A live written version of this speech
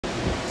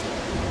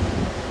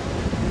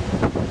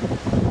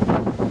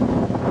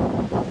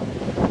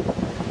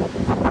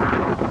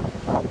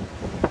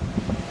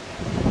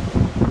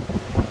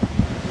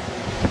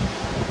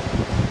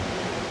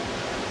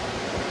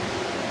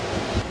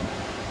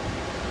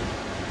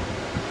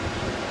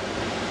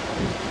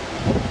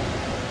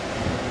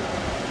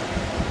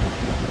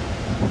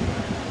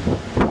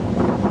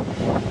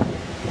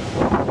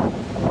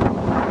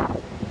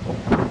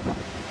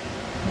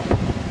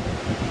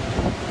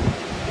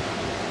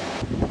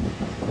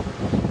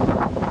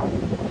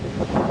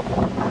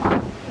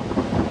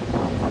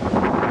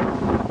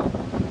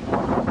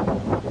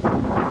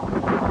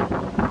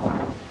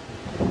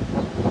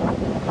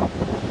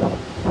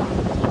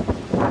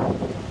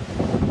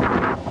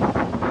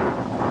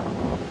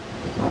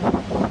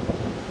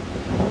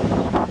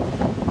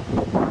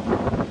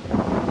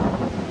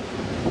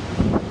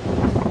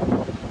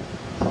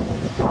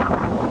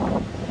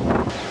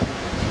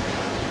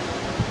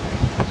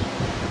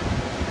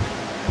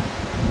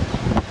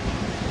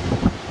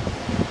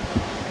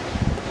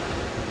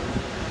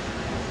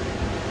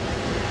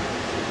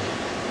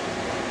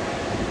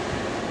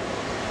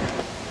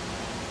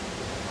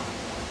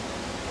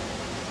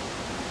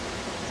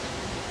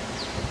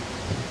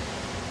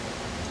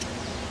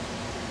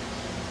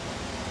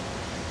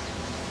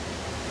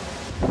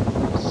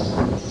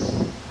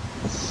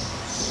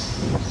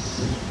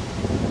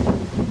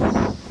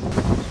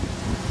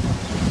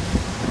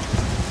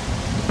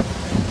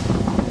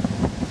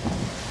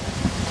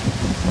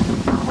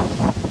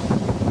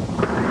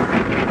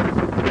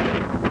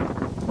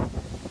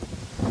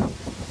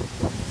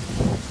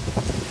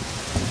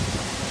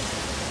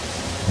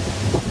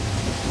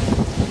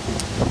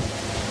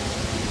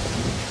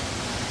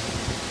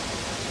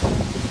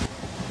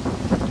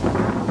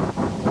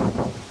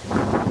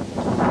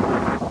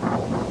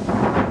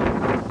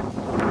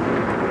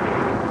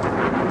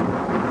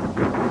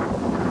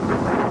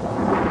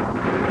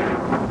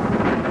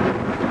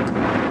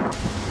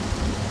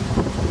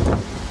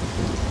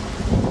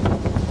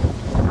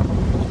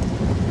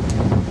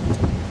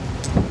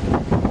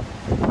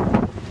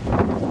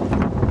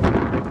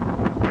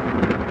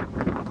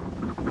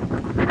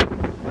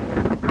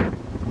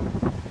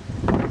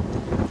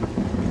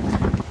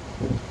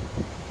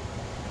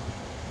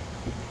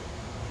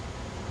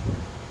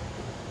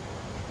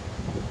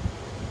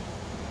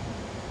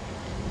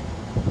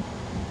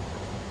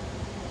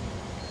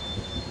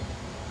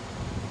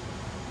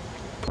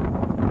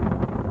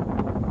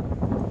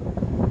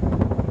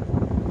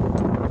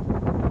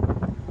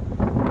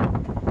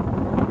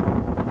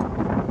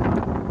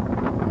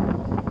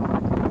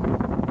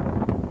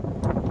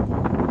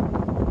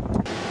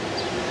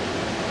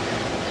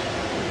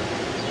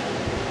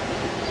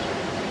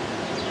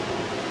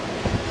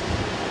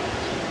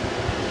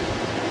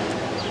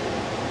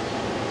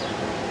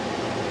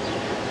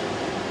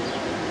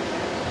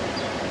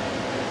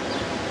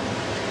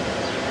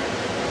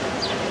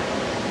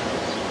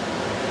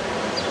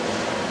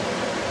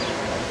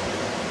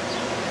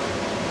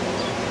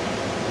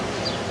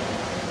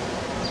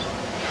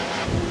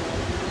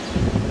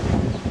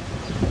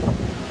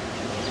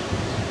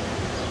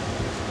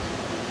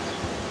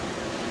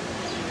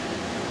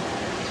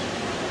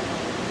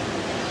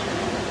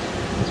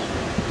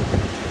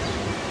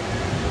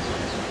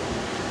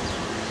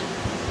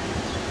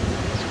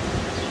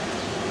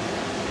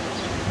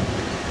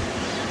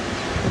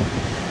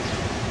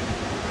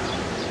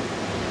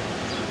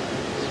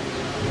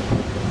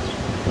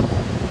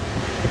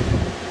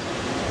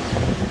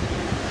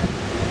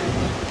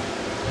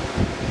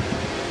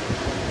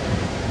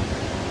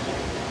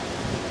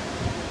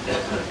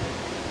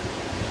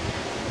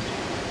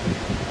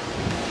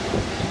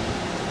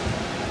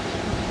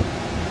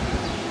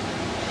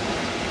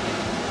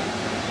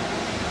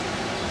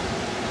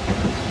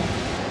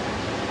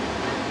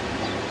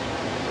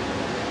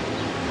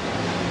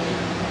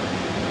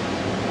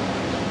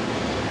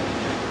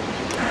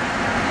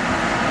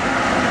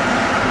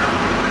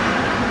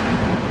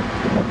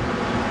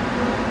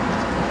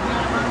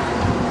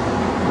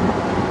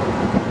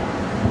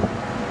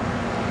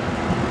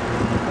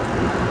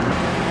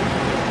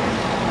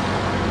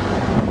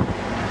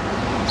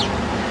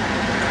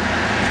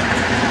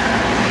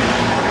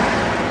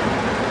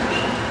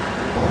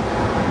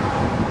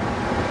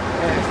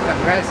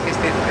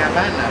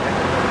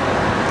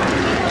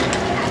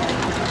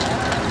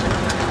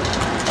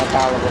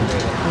Cavolo,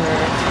 capito.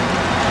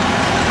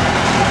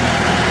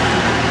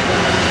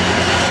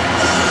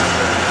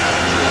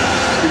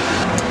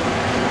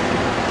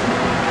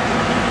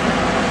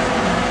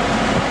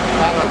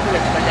 Ma qualcuno è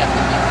sbagliato.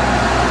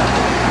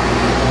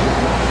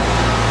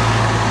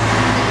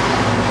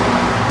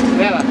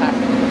 Bella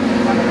cazzo.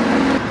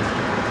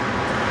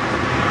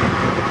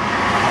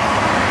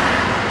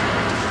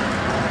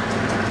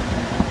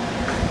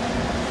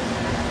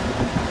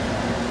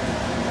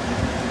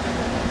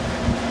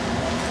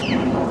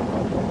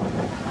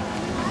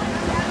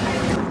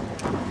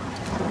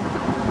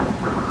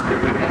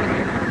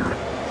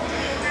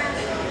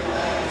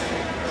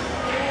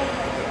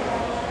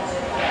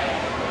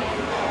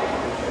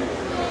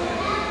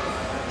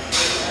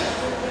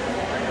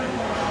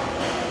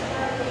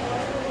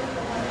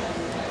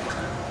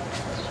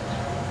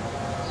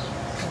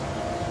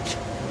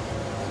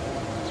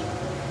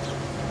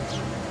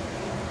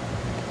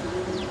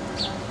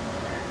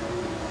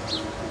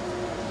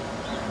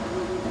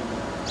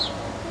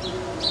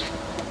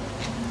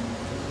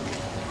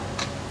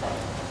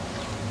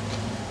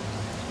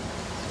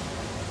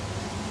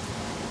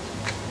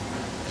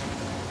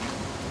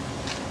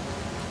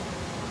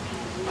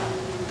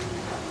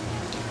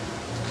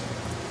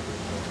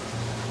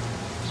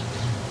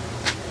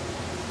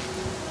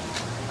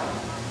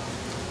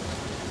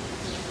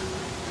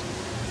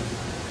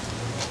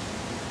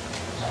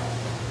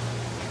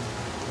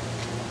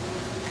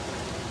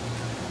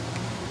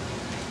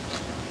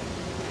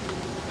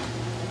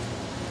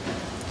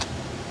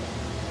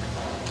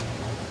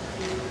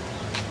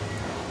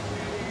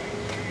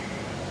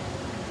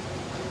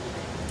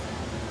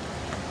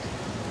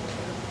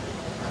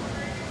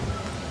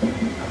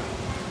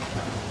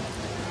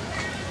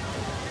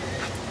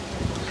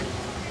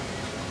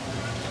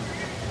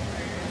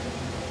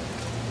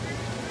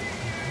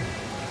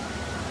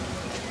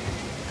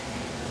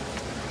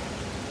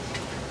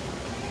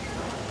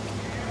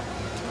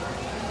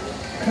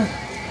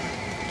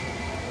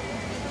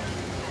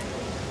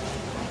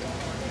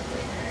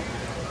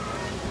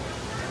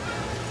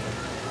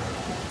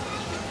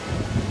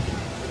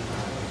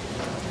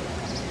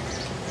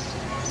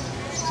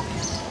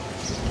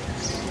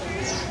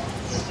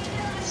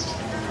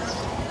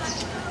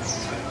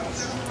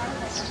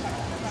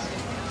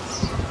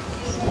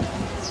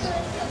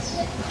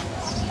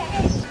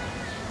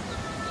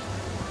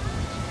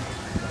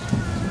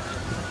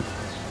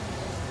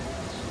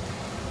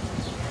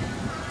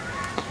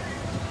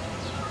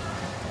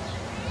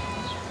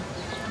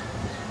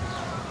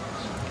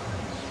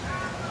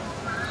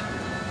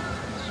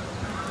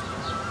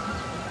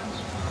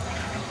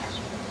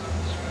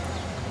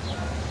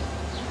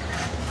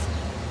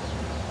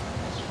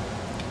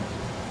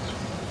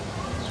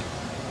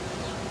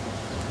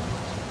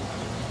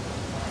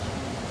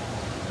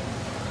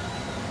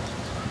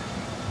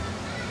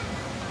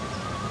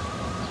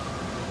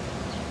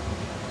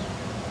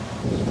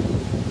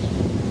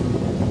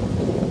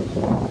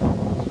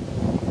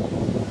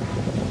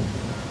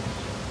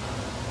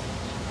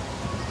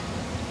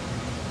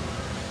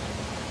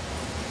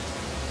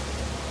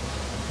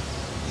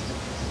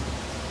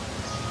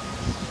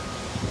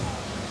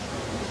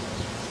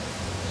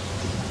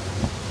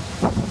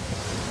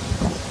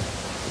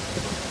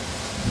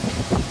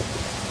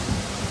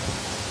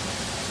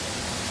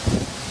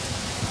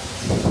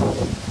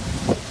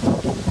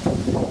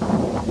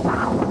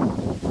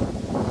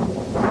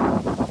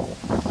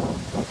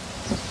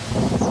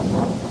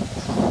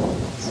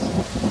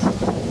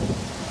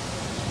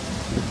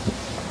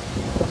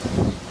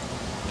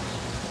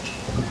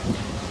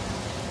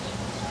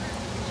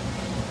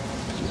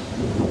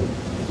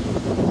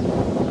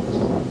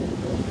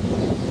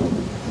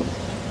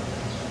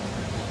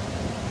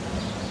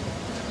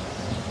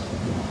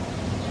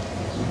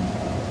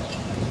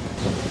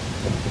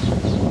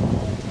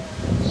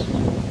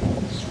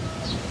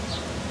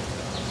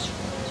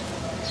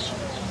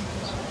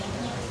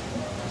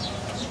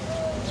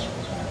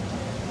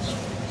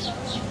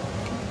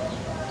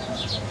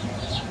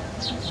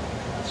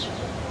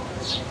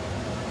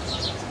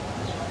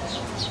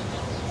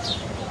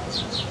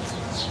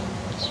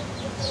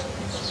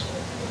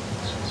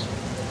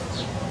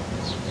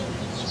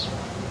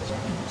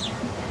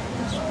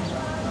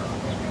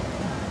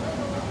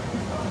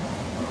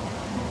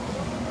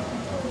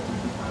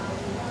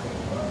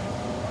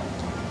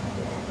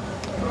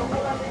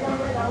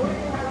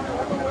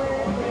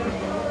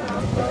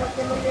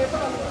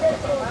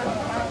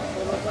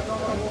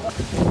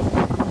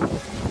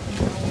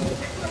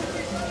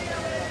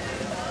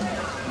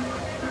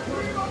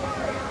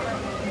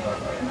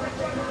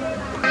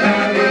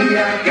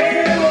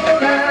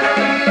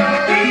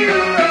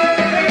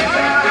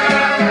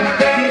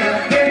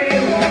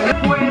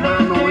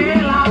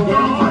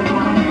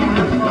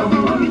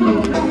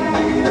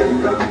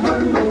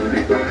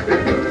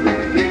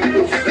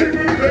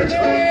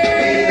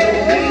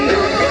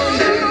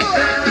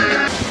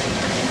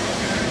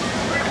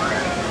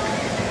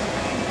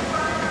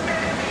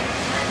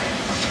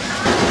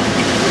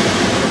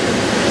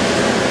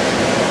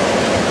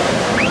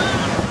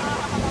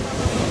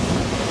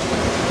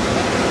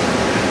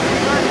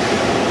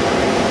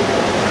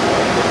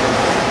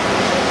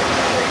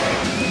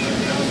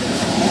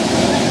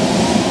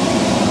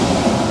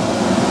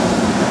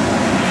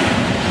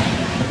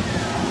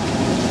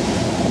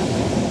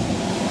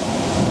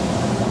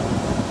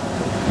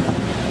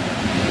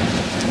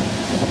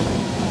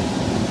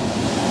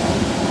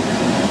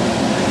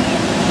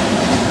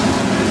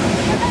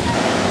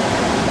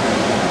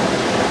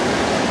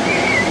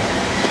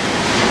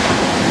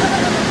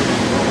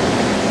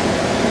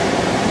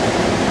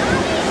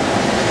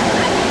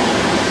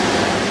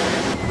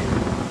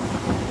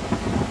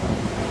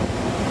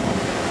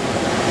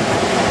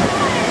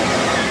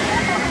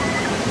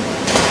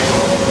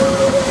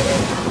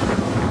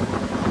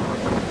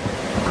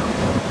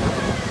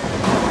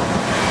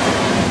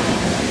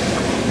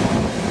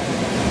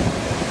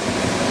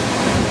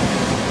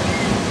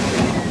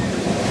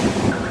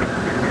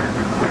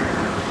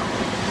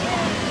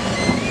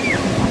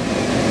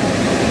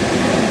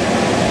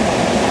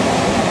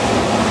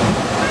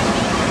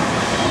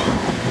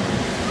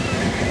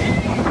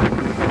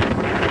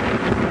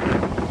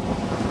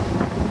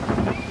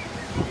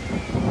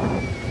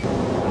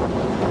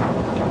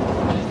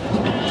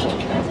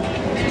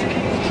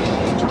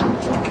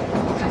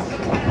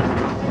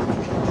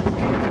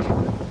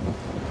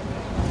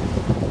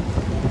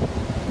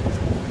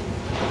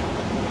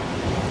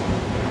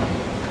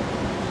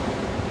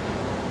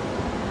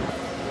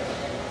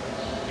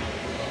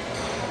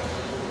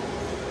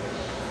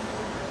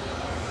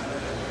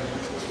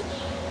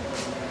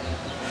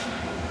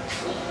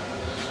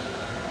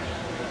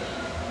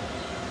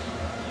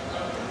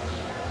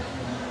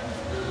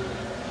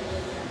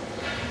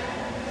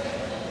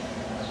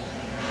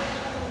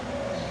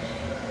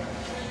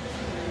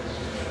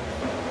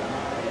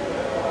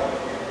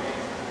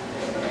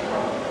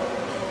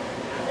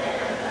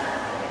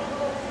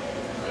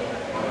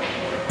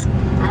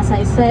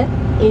 said,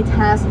 it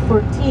has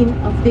 14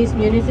 of these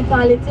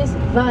municipalities.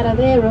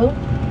 Varadero,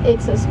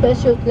 it's a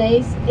special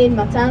place in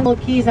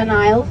Matanzas, Keys and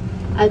Isles,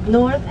 at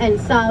north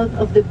and south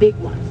of the big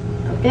one.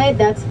 Okay,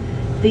 that's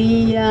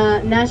the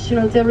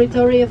national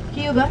territory of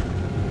Cuba.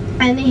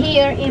 And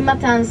here in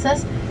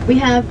Matanzas, we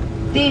have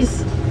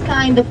this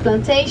kind of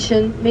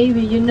plantation.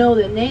 Maybe you know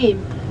the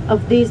name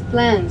of these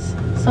plants.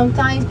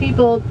 Sometimes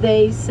people,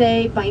 they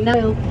say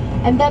pineapple,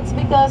 and that's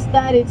because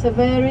that it's a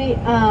very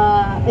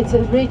it's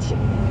a rich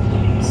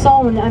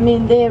zone. I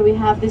mean, there we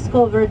have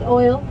discovered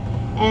oil,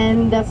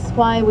 and that's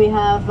why we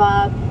have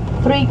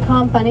 3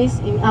 companies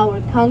in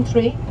our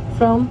country,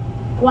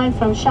 one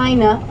from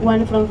China,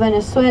 one from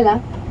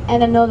Venezuela,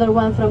 and another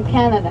one from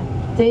Canada.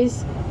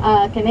 This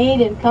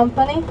Canadian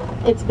company,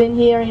 it's been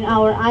here in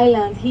our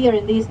island, here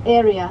in this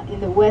area in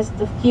the west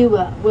of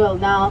Cuba, well,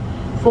 now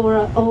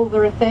for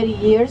over 30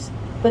 years,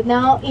 but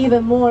now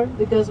even more,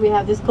 because we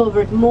have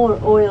discovered more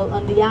oil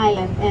on the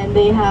island, and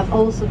they have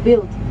also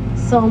built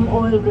some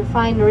oil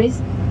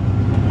refineries.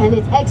 And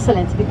it's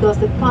excellent because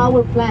the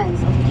power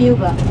plants of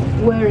Cuba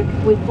work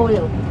with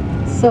oil,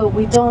 so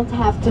we don't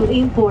have to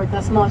import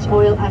as much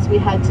oil as we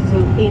had to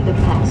do in the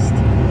past.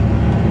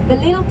 The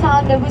little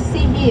town that we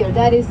see here,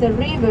 that is the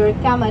river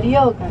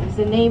Camarioca, is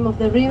the name of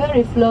the river.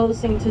 It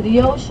flows into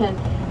the ocean,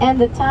 and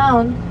the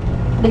town,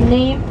 the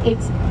name,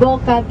 it's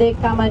Boca de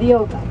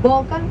Camarioca.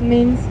 Boca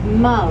means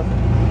mouth,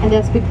 and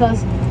that's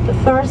because the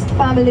first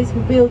families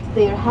who built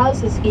their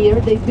houses here,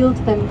 they built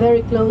them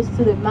very close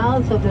to the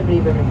mouth of the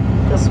river.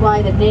 That's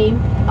why the name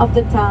of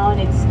the town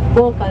is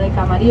Boca de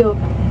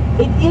Camarioca.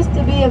 It used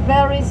to be a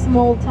very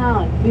small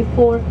town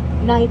before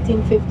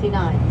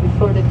 1959,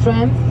 before the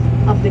triumph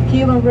of the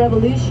Cuban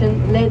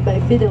Revolution led by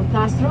Fidel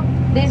Castro.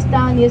 This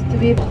town used to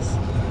be the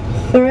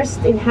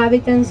first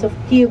inhabitants of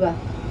Cuba,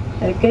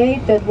 okay,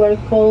 that were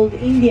called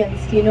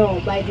Indians, you know,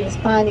 by the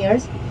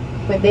Spaniards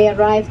when they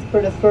arrived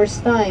for the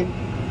first time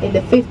in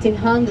the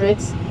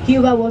 1500s.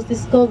 Cuba was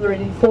discovered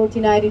in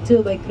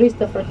 1492 by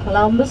Christopher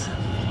Columbus,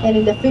 and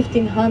in the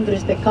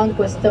 1500s the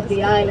conquest of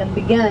the island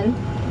began,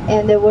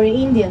 and there were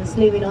Indians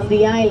living on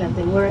the island.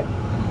 There were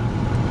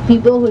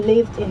people who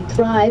lived in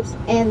tribes,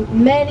 and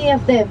many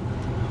of them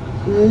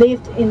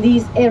lived in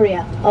this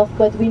area of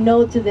what we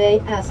know today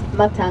as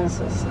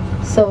Matanzas.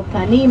 So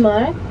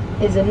Canimar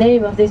is the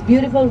name of this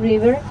beautiful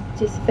river,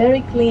 which is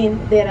very clean.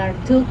 There are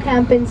 2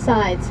 camping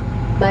sites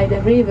by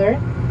the river.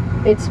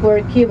 It's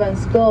where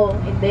Cubans go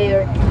in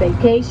their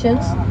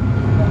vacations.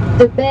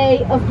 The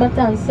Bay of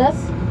Matanzas,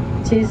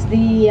 which is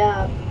the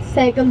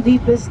second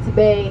deepest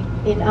bay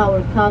in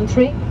our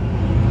country.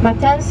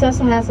 Matanzas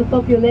has a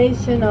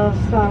population of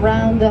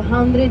around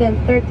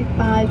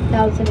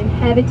 135,000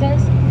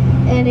 inhabitants,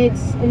 and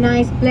it's a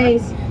nice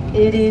place.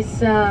 It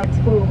is,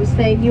 we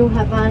say, New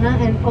Havana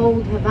and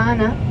Old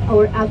Havana,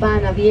 or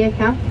Habana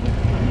Vieja.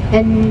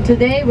 And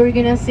today we're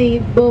gonna see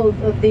both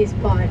of these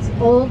parts,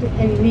 Old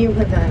and New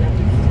Havana.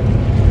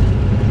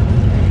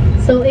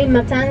 So in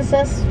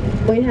Matanzas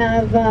we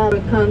have our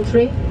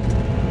country,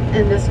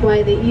 and that's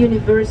why the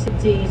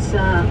university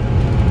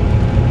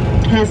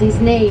has his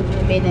name.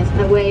 I mean, it's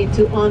a way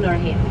to honor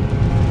him.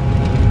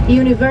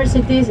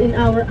 Universities in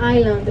our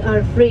island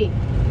are free.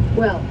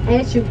 Well,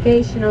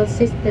 educational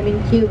system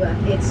in Cuba,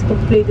 it's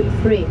completely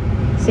free,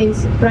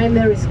 since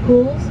primary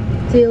schools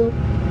till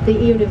the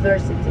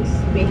universities.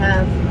 We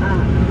have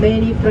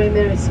many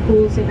primary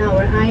schools in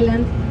our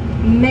island,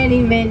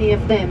 many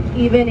of them,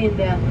 even in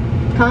the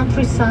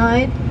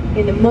countryside,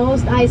 in the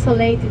most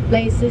isolated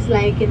places,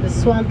 like in the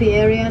swampy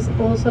areas,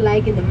 also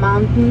like in the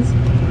mountains,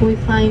 we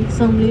find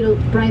some little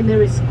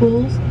primary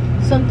schools,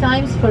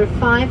 sometimes for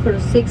 5 or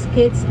 6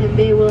 kids, and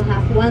they will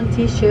have one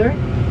teacher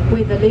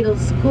with a little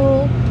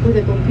school, with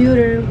a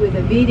computer, with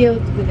a video,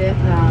 with a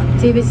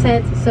TV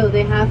set, so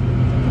they have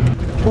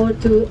or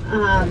to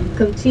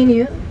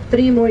continue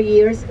 3 more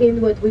years in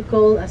what we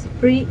call as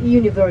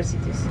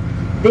pre-universities.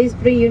 These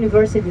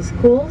pre-university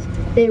schools,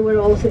 they were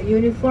also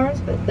uniforms,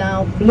 but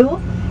now blue,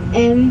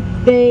 and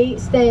they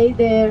stay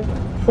there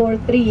for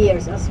 3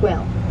 years as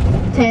well,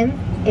 10th,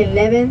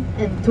 11th,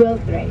 and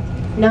 12th grade.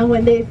 Now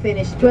when they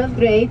finish 12th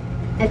grade,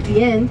 at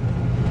the end,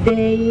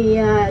 they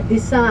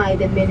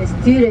decide, I mean,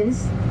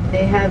 students,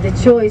 they have the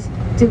choice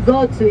to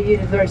go to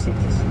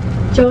universities.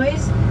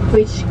 Choice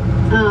which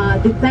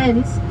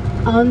depends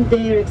on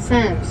their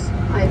exams.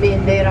 I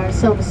mean, there are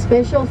some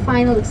special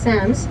final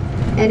exams,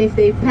 and if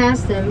they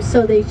pass them,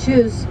 so they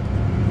choose,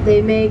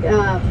 they make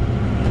a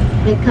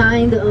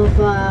kind of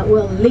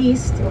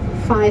list of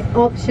 5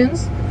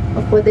 options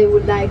of what they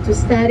would like to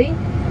study,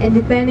 and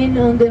depending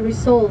on the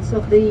results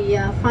of the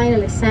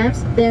final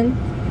exams, then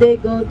they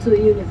go to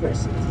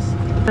universities.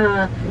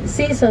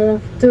 Season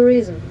of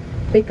tourism,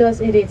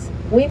 because it is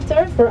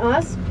winter for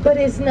us, but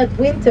it's not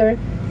winter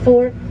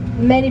for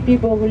many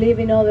people who live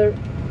in other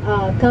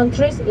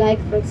countries, like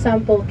for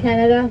example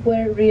Canada,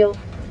 where you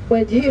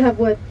have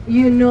what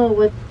you know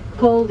what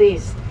cold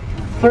is.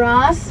 For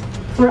us,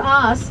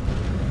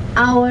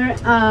 our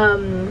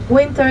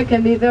winter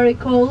can be very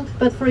cold,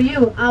 but for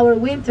you, our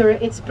winter,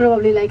 it's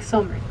probably like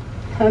summer.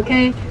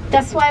 Okay,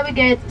 that's why we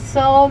get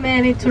so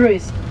many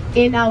tourists.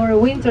 in our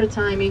winter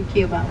time in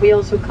Cuba. We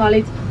also call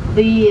it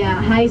the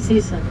high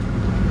season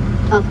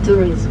of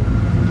tourism.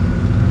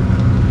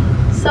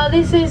 So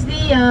this is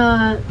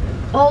the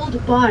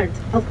old part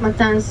of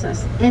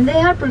Matanzas, and they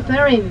are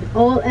preparing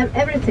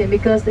everything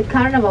because the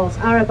carnivals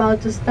are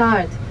about to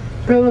start.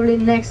 Probably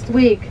next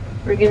week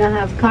we're gonna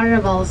have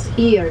carnivals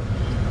here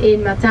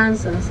in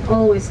Matanzas,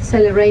 always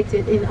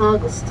celebrated in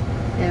August.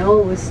 They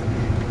always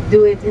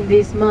do it in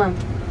this month.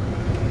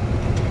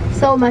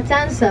 So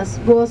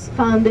Matanzas was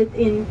founded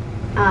in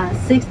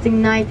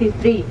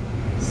 1693.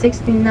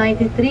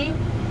 1693,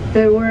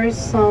 there were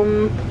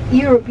some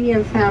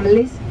European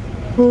families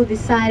who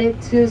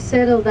decided to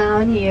settle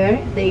down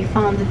here. They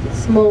founded a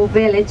small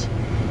village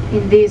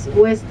in this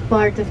west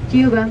part of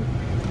Cuba.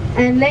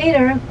 And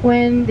later,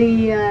 when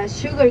the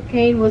sugar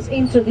cane was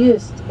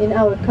introduced in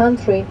our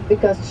country,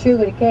 because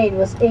sugar cane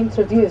was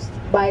introduced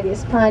by the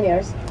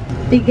Spaniards,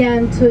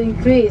 began to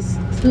increase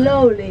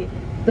slowly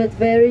but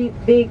very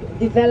big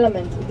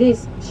development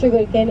this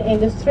sugarcane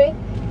industry.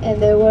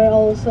 And there were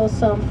also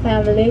some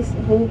families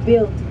who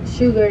built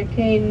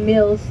sugarcane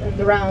mills and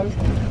around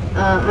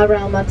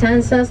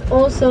Matanzas.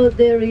 Also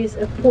there is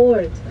a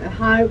port, a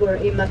harbor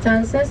in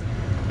Matanzas,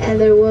 and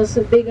there was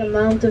a big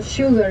amount of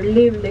sugar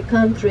leaving the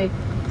country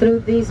through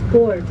this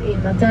port in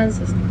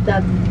Matanzas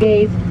that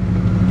gave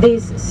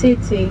this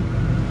city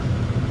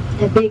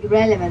a big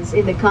relevance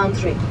in the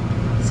country.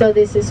 So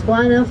this is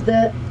one of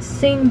the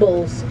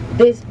symbols,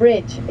 this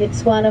bridge,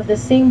 it's one of the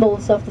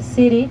symbols of the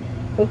city.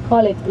 We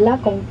call it La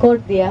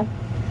Concordia.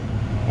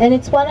 And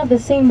it's one of the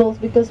symbols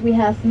because we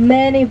have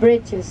many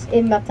bridges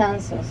in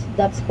Matanzas.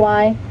 That's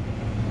why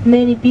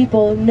many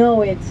people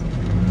know it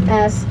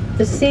as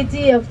the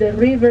city of the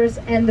rivers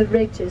and the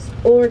bridges,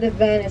 or the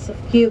Venice of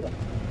Cuba.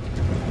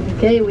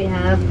 Okay, we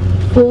have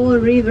 4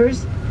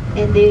 rivers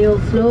and they all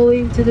flow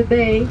into the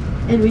bay,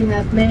 and we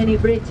have many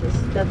bridges.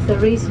 That's the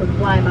reason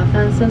why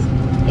Matanzas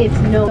is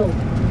known.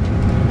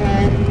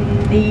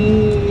 And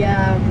the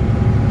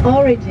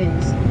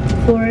origins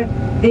for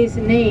this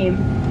name,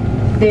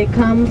 they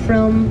come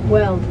from,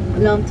 well, a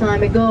long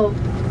time ago,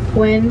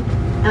 when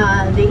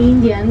the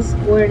Indians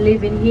were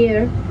living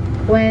here.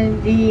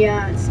 When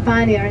the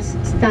Spaniards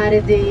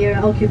started their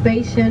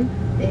occupation,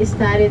 they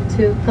started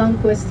to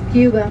conquest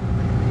Cuba,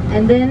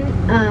 and then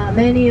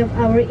many of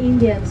our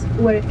Indians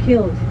were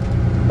killed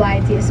by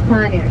the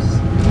Spaniards.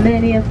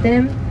 Many of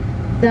them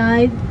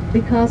died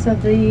because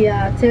of the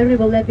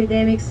terrible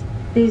epidemics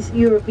these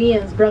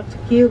Europeans brought to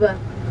Cuba.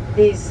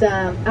 These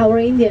our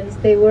Indians,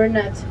 they were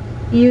not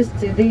used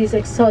to these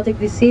exotic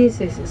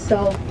diseases,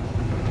 so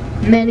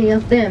many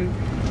of them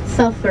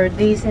suffered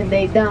this and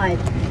they died.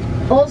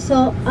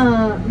 Also,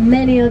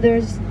 many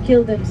others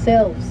killed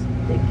themselves.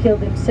 They killed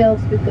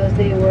themselves because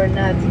they were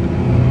not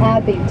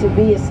happy to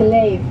be a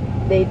slave.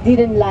 They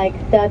didn't like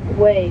that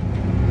way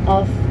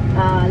of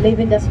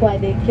living, that's why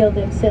they killed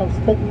themselves.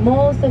 But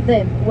most of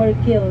them were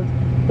killed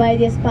by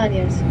the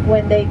Spaniards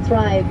when they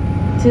tried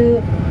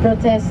to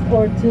protest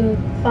or to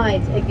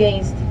fight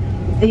against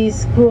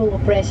this cruel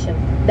oppression.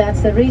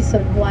 That's the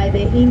reason why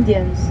the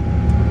Indians,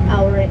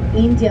 our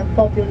Indian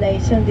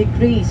population,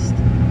 decreased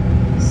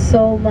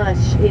so much.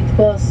 It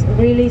was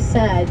really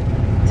sad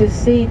to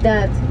see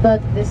that,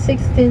 but the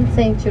 16th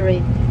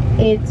century,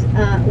 it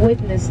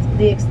witnessed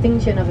the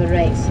extinction of a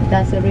race.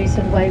 That's the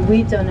reason why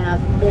we don't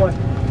have more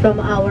from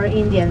our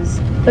Indians.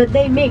 But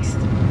they mixed,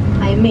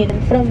 I mean,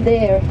 from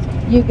there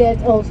you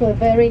get also a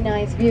very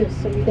nice view,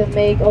 so you can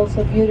make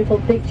also beautiful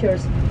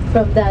pictures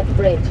from that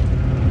bridge.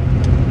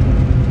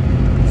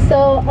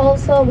 So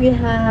also we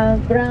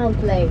have brown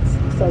plates.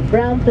 So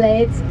brown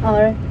plates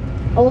are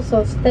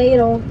also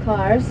state-owned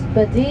cars,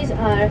 but these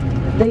are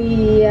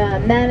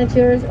the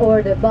managers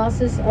or the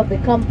bosses of the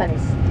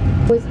companies.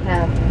 We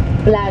have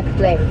black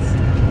plates,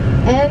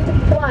 and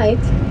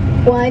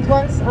white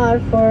ones are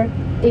for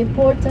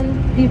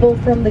important people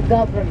from the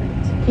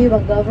government,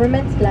 Cuban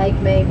government. Like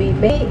maybe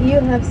you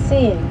have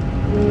seen,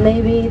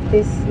 maybe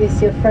this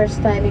is your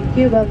first time in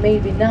Cuba,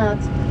 maybe not,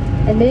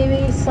 and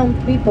maybe some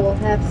people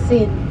have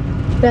seen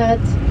that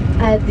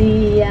at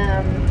the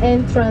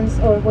entrance,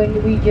 or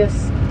when we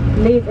just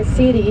leave a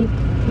city,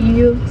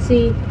 you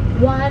see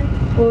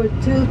 1 or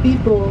 2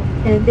 people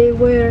and they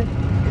wear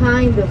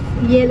kind of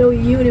yellow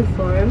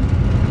uniform,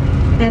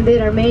 and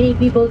there are many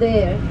people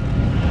there.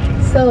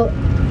 So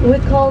we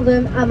call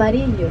them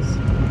amarillos.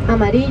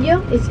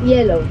 Amarillo is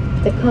yellow,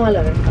 the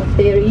color of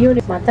their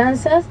uniform.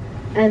 Matanzas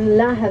and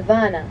La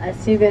Habana,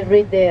 as you can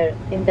read there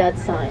in that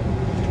sign.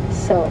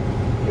 So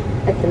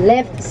at the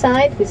left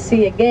side we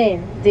see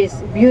again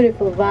this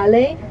beautiful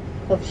valley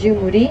of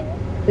Jumuri,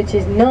 which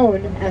is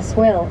known as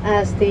well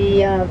as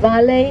the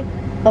valley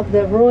of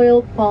the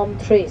royal palm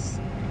trees.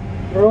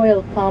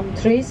 Royal palm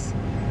trees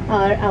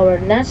are our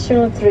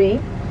national tree.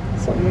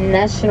 So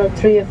national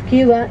tree of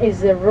Cuba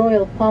is the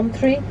royal palm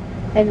tree,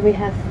 and we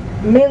have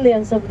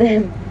millions of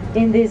them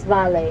in this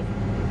valley.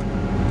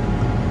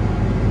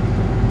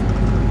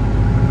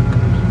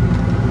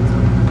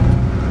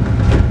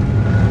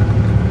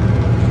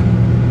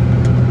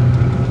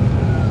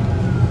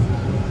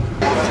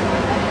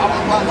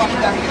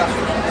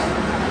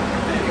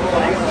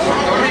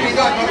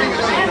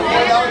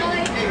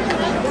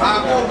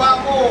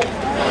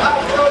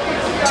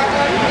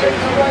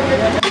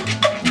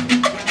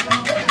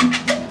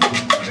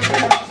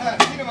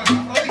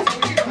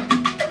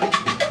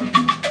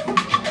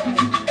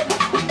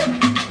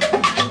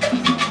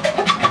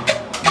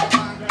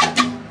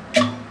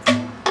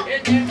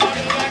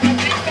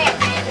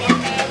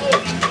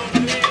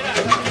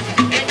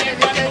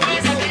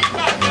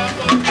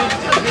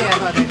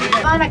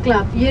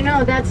 Club. You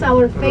know, that's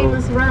our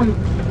famous rum.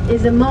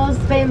 It's the most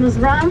famous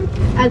rum.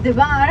 At the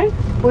bar,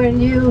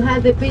 when you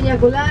had the Piña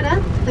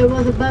Colada, there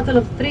was a bottle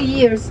of 3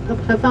 years of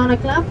Havana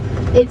Club.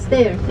 It's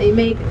there. They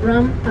make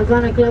rum,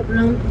 Havana Club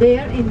rum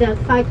there in that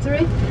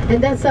factory,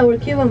 and that's our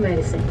Cuban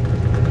medicine.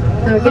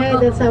 Okay,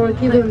 that's our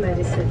Cuban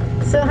medicine.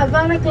 So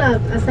Havana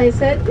Club, as I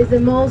said, is the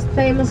most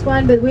famous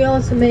one, but we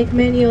also make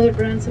many other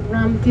brands of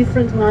rum,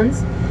 different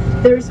ones.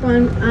 There's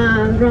one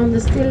rum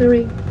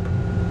distillery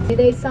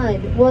they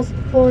signed was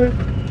for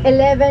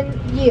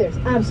 11 years.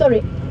 I'm sorry,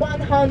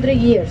 100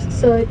 years.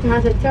 So it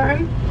has a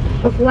term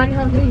of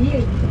 100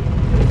 years.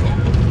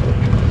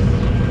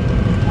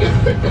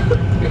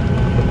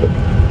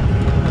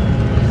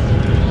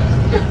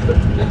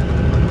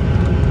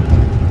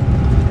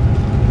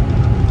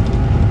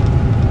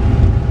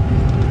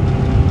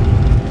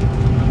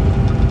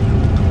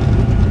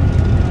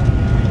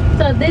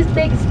 So this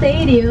big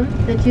stadium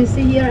that you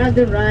see here at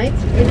the right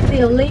is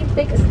the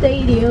Olympic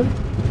Stadium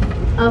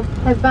of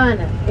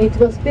Havana. It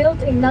was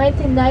built in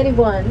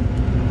 1991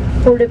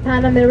 for the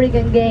Pan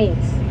American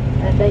Games.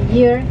 And the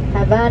year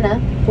Havana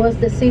was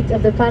the seat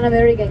of the Pan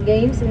American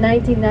Games in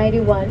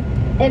 1991.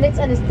 And it's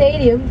a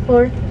stadium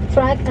for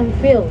track and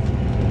field.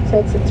 So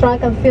it's a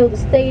track and field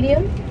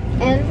stadium.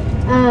 And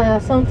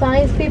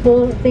sometimes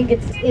people think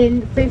it's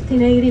in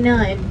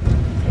 1589.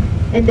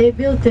 And they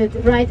built it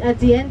right at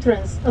the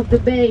entrance of the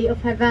Bay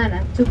of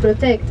Havana to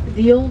protect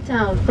the old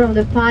town from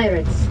the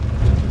pirates.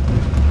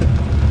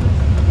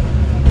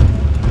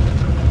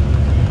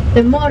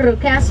 The Morro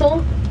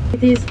Castle,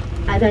 it is,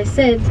 as I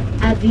said,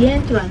 at the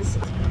entrance,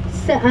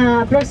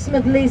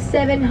 approximately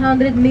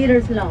 700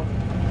 meters long.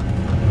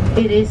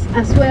 It is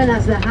as well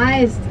as the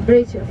highest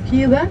bridge of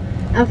Cuba.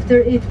 After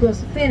it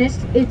was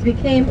finished, it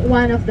became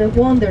one of the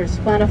wonders,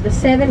 one of the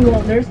 7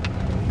 wonders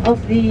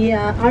of the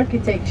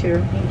architecture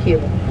in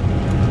Cuba.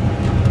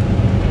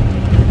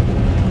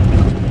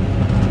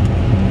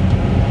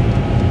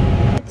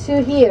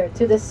 To here,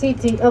 to the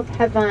city of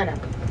Havana.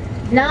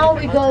 Now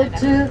we go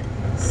to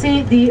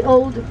see the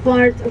old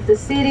part of the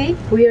city.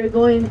 We are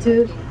going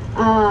to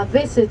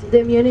visit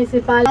the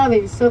municipal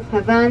province of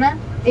Havana.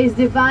 Is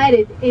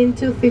divided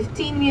into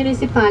 15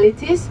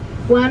 municipalities.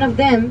 One of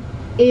them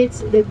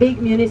is the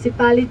big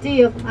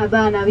municipality of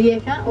Habana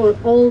Vieja or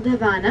Old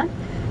Havana.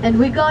 And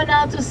we go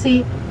now to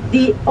see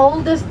the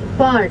oldest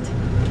part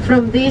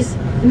from this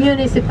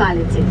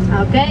municipality.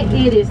 Okay,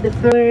 it is the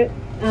first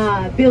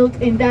built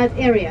in that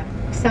area,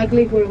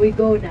 exactly where we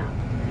go now.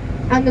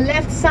 On the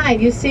left side,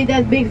 you see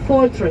that big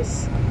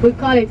fortress. We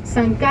call it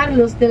San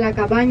Carlos de la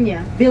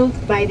Cabaña, built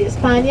by the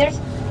Spaniards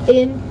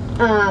in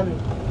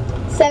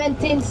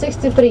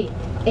 1763,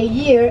 a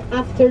year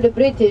after the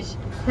British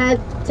had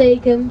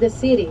taken the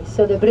city.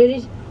 So the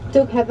British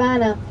took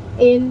Havana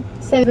in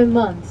 7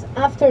 months.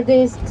 After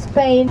this,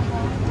 Spain.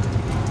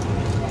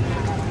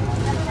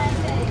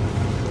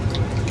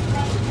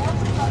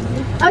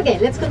 Okay,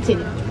 let's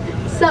continue.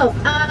 So,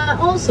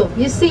 also,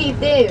 you see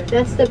there,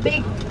 that's the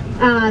big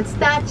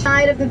statue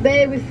side of the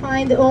bay. We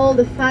find all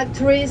the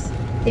factories,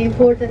 the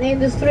important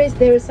industries.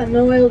 There is an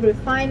oil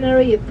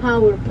refinery, a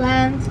power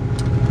plant,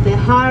 the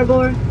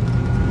harbor.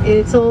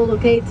 It's all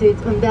located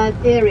on that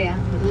area,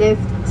 the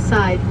left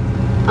side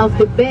of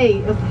the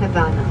Bay of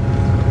Havana.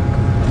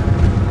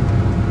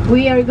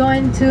 We are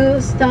going to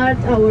start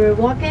our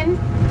walking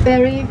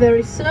very,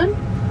 very soon.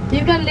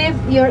 You can leave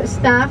your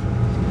stuff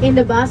in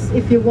the bus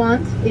if you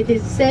want. It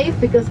is safe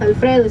because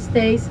Alfredo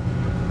stays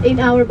in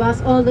our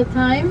bus all the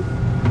time.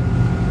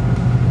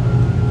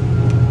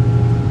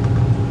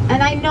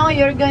 And I know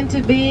you're going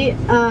to be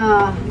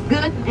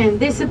good and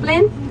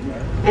disciplined,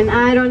 and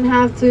I don't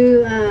have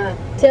to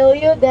tell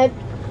you that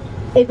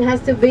it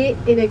has to be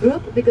in a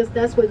group, because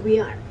that's what we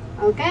are.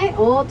 Okay,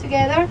 all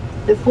together,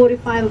 the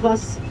 45 of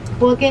us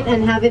walking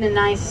and having a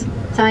nice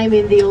time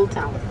in the old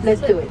town. Let's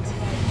do it.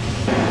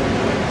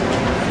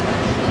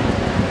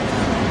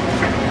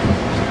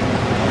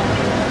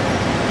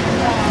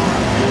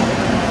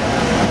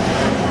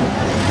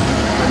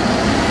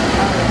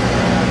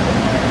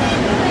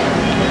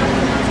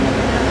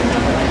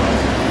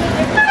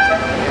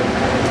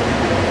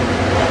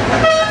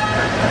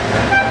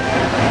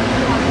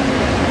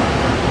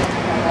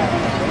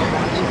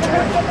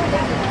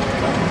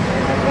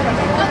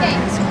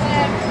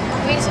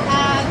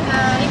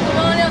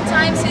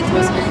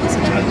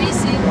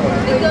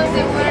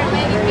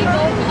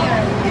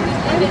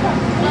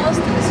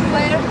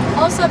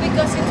 Also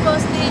because it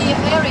was the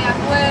area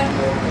where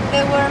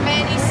there were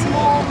many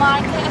small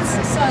markets,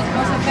 so it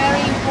was a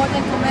very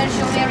important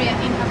commercial area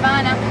in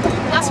Havana.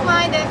 That's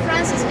why the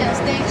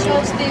Franciscans, they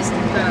chose this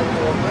for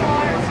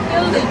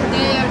building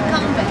their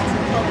convent,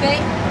 okay?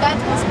 That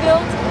was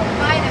built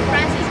by the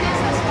Franciscans.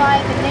 That's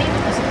why the name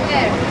of the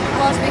square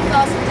was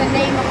because of the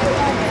name of the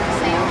convent,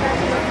 St.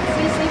 Francis of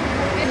Assisi.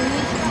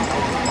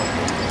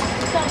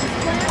 So the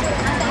square,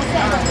 as I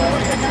said,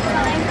 was at that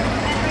time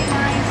very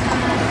nice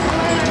square.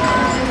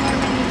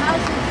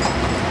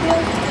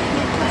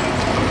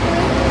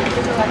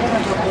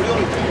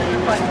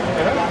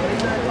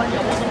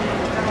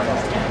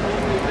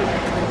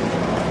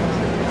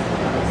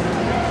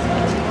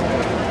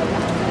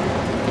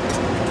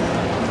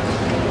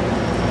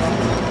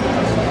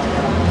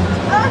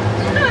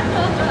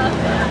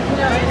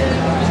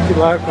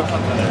 Chilaca.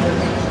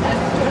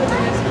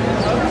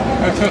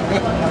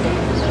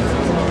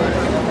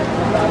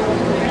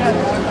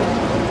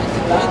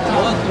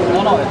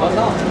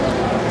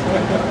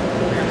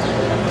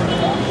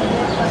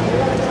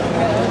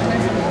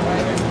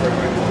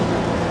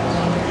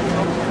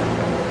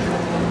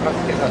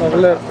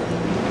 Doble.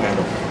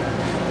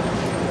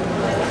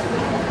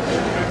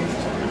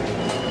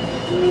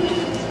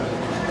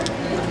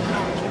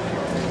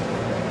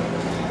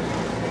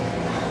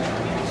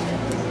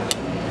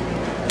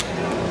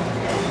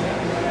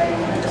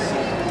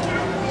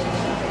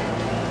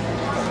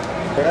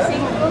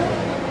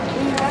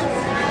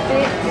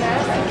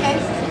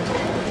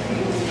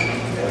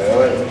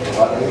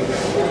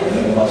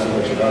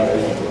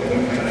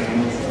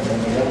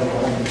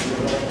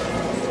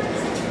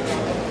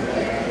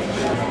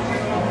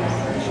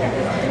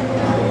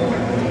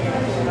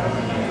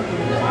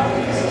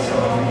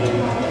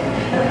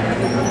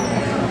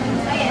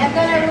 I'm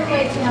gonna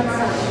rotate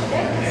outside,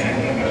 okay?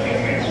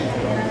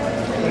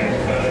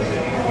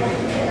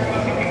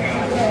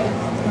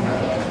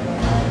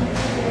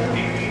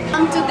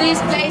 Come to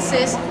these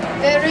places,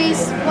 there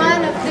is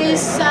one of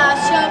these shop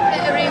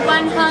every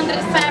 100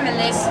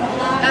 families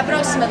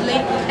approximately,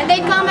 and they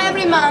come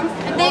every month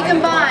and they can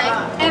buy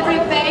every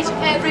page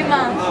every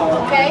month,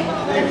 okay?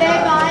 And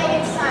they buy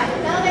inside.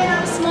 Now they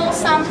have a small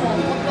sample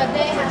of what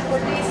they have for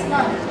this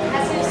month,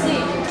 as you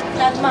see,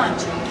 not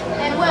much.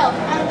 And well,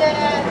 on the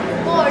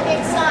board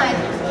inside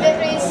there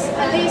is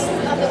a list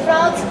of the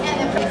routes and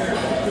the prices.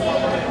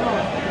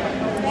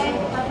 Okay,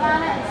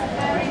 Havana is a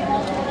very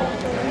multiple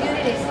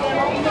community. They're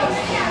all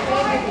mixed.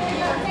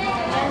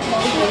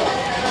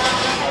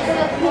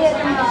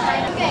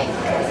 Okay.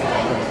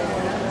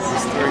 This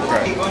is 3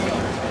 crack.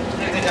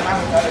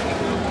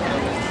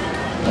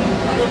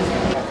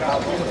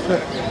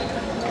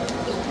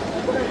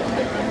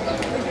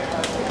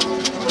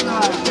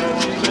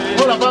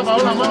 Hola papá,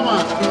 hola mamá.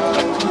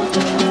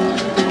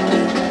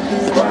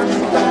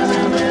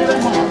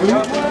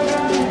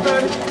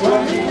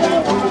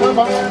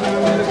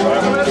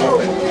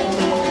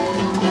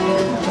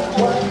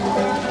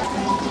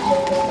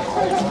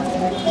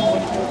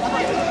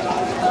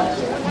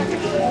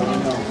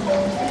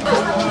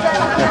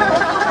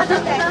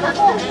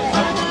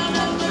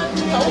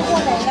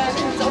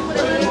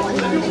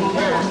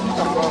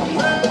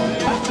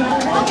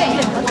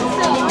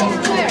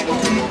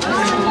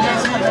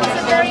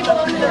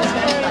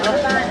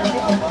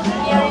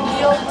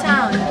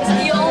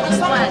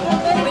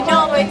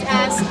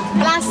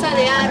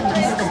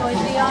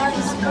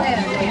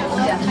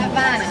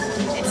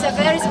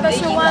 Very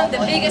special one, the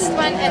biggest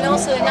one, and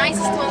also the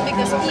nicest one,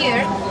 because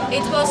here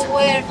it was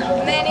where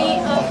many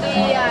of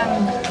the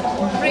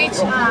rich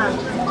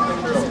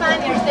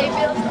Spaniards, they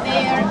built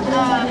their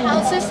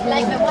houses,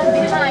 like the one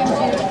behind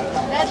you.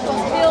 That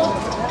was built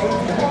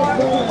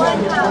for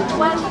one house,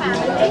 one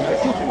family,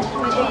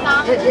 with the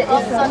town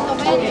of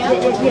Santovenia.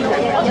 And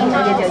in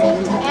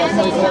 1986,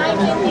 they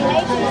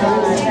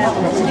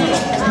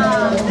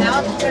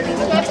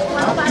kept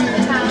one part of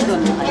the house,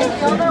 and the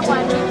other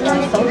one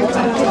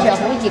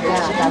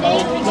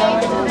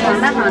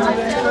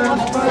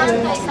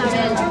Santa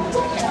Isabel.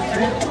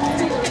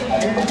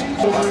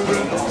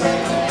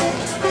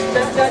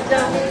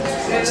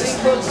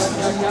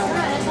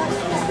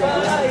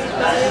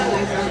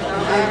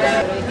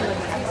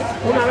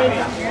 Una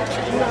venta.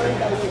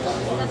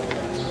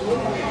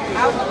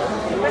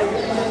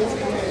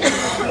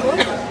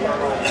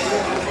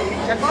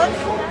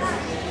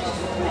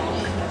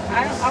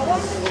 Agua.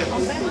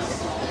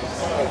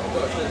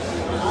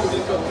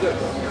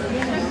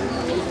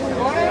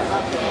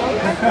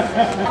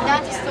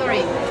 That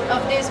story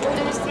of this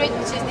wooden street,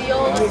 which is the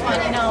oldest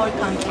one in our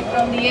country,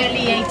 from the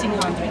early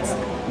 1800s.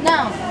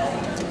 Now,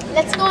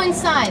 let's go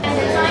inside. And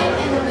the time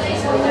and the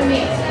place of the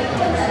meet.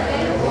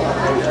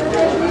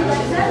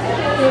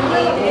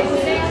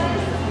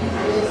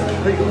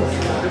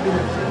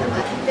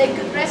 They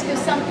could rescue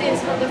some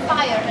things from the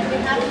fire, and we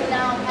have it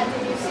now at the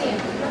museum.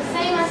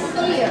 Same as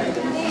here.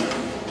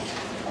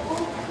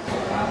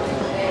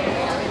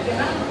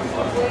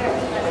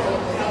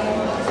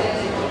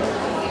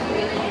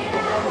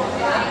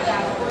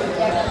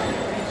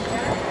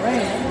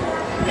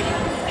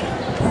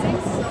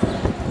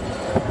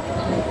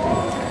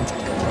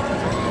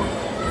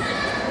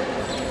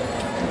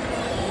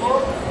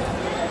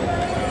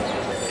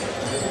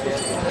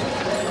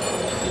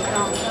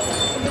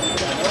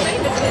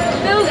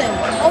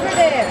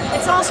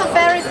 It's also a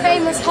very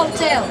famous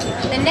hotel.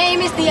 The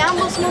name is the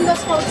Ambos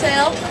Mundos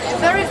Hotel.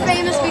 Very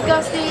famous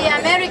because the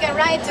American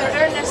writer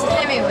Ernest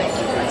Hemingway.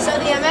 So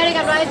the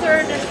American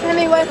writer Ernest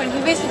Hemingway, when he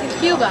visited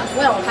Cuba,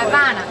 well,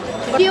 Havana.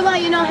 Cuba,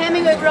 you know,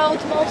 Hemingway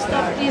wrote most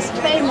of his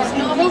famous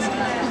novels.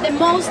 The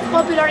most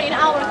popular in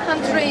our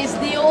country is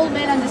The Old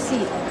Man and the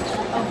Sea.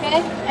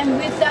 Okay? And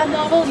with that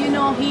novel, you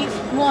know, he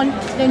won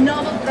the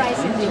Nobel Prize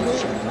in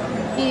Literature.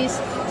 He's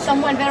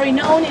someone very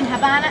known in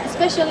Havana,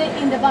 especially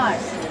in the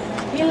bars.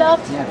 He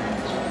loved,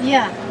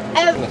 yeah.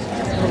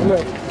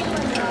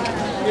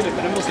 Mire,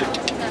 tenemos el...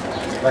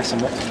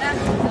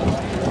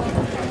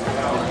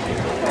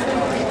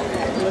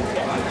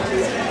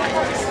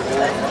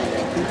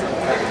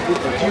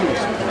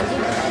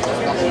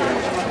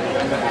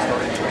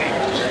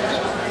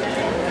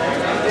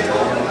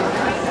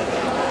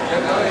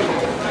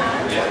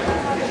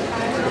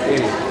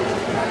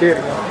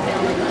 κρατήρια.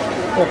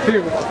 Θα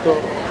φύγουμε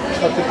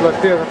από την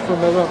πλατεία, θα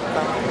έρθουμε εδώ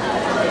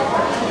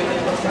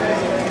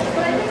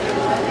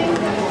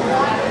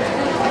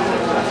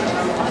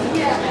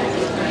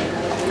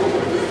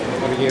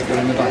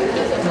μετά.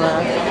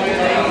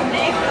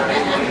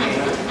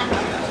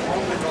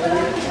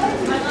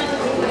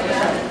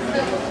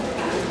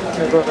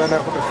 Εδώ δεν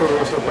έχουν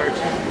φούρνους απ'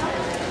 έξω.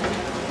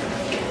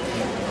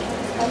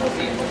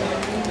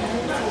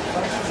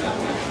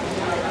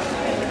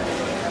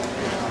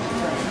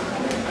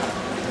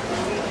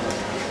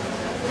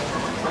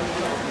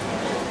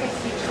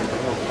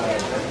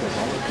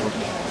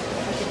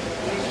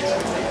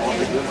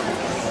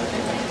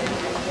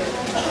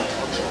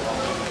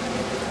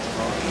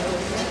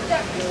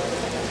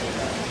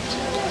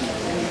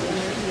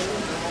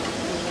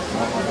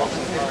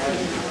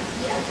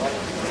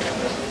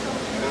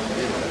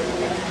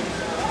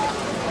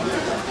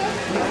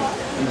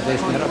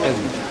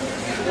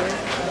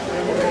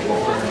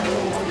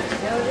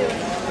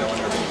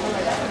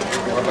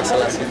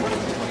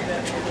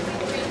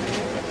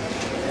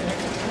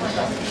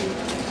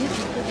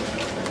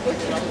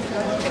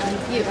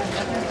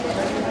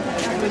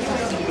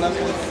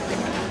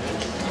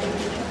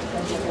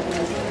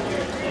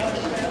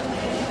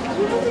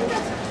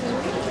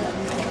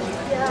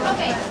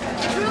 Okay,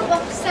 a group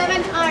of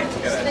 7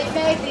 artists, they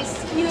made this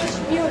huge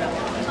mural.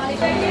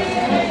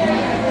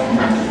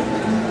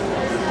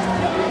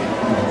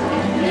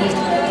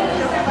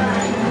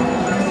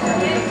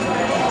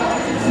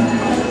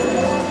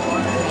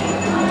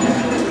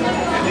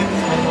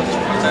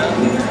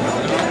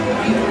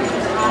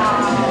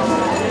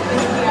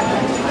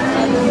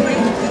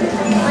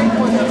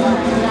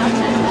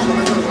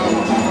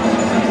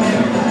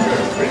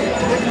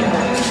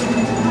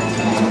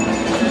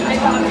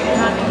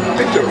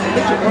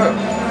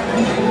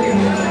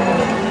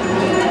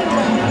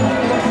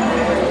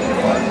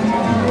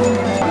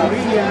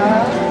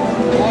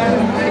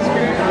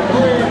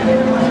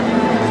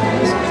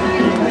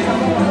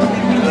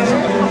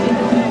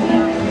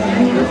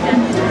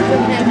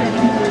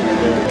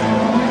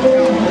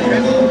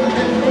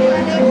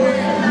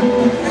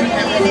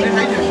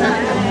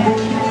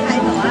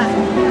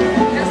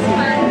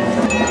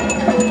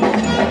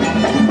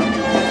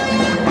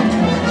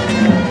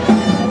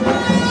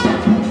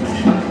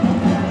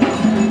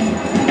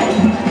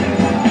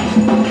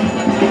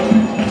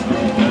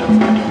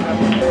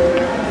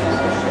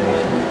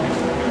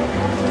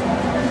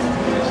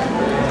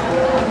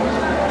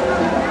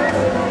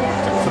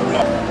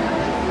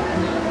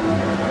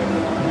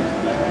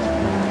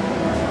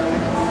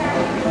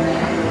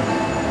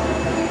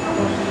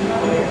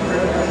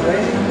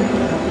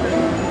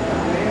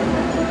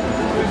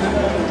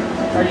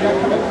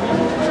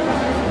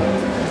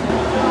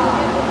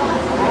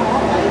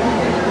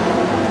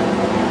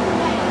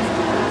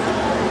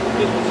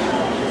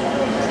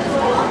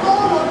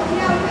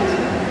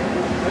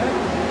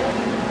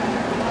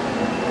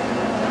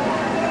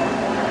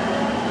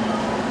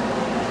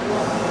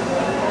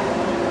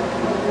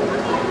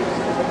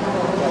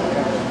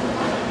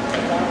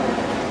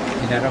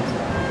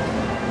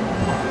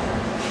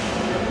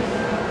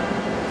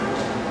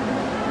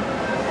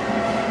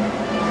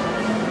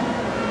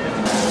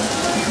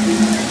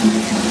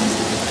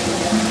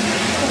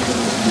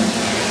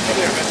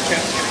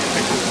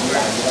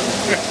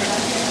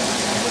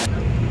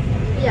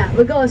 Yeah,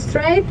 we go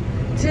straight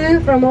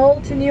from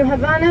Old to New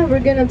Havana. We're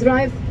gonna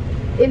drive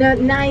in a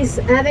nice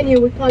avenue.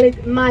 We call it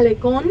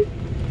Malecon.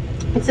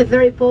 It's a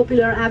very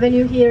popular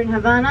avenue here in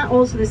Havana,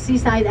 also the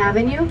Seaside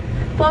Avenue.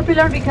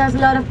 Popular because a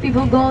lot of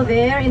people go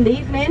there in the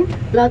evening.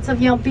 Lots of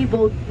young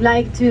people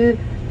like to,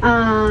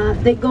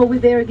 they go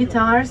with their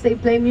guitars, they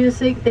play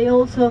music. They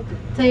also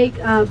take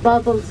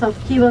bottles of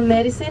Cuban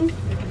medicine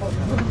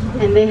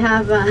and they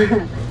have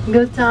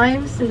good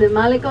times in the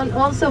Malecon.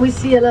 Also we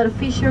see a lot of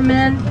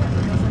fishermen,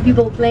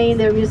 people playing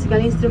their musical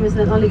instruments,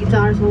 not only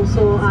guitars,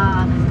 also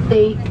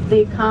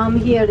they come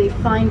here, they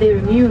find their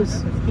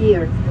muse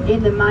here in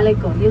the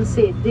Malecon. You'll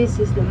see it, this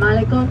is the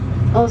Malecon.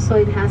 Also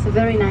it has a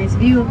very nice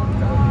view.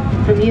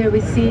 From here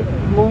we see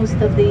most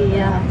of the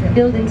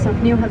buildings of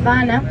New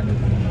Havana.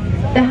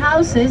 The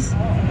houses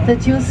that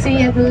you'll see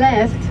at the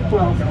left,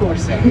 well of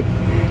course,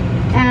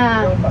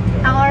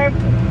 are,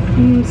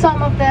 some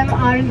of them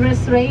are in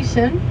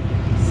restoration,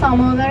 some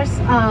others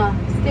are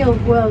still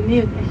well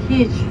new,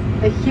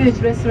 a huge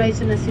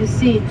restoration as you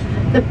see.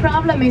 The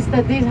problem is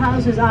that these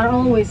houses are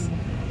always,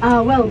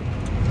 well,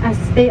 as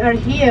they are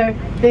here,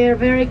 they are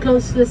very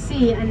close to the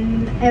sea,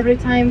 and every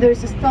time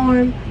there's a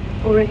storm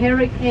or a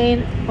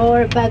hurricane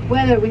or bad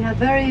weather, we have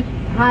very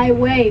high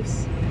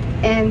waves,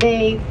 and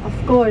they of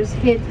course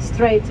hit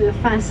straight to the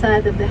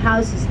facade of the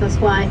houses. That's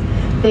why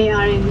they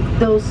are in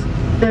those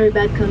very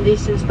bad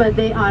conditions, but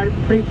they are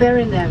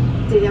repairing them.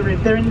 They are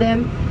repairing them,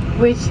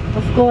 which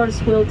of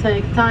course will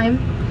take time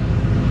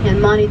and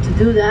money to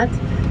do that,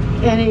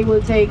 and it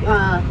will take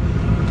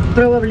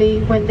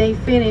probably when they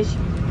finish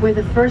with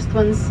the first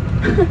ones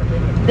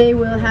they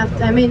will have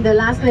to, I mean the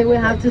last day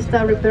will have to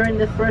start repairing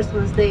the first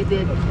ones they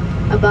did.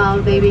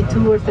 about maybe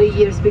 2 or 3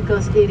 years,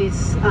 because it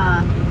is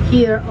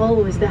here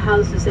always the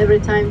houses, every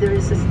time there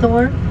is a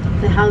storm,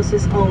 the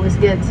houses always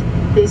get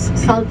this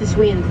saltish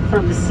wind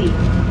from the sea.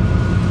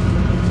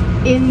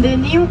 In the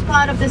new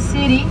part of the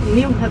city,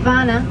 New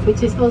Havana,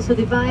 which is also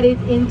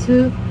divided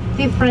into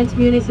different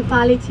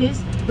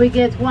municipalities, we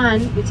get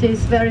one which is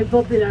very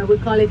popular. We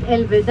call it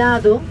El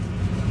Vedado.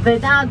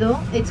 Vedado,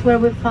 it's where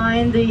we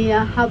find the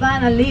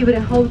Havana Libre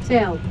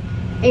Hotel.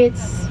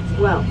 It's,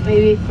 well,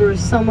 maybe for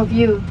some of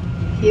you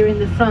here in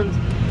the front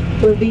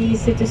will be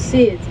easy to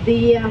see it.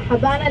 The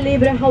Havana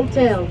Libre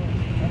Hotel,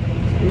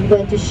 I'm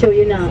going to show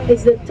you now.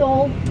 It's the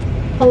tall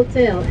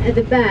hotel at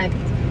the back,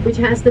 which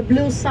has the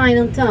blue sign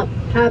on top,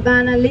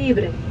 Havana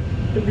Libre.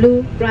 The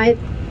blue, right,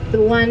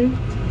 the one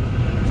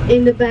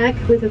in the back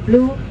with the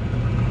blue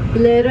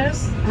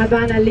letters,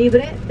 Havana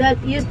Libre.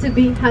 That used to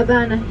be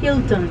Havana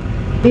Hilton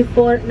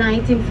before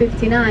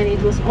 1959.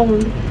 It was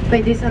owned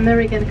by this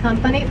American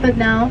company, but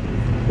now,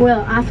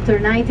 well, after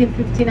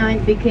 1959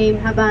 it became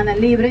Havana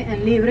Libre,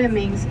 and Libre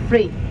means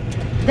free.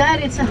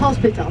 That is a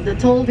hospital. The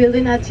tall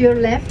building at your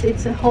left,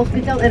 it's a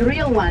hospital, a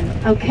real one,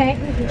 okay?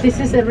 This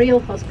is a real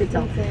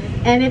hospital.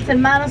 And it's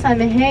Hermanos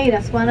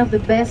Almejeiras, one of the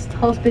best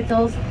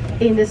hospitals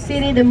in the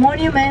city. The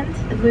monument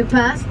that we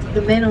passed,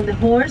 the man on the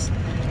horse,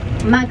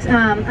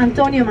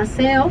 Antonio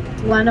Maceo,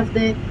 one of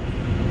the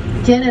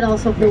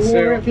generals of the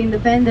War of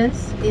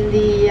Independence in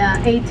the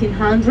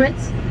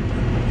 1800s.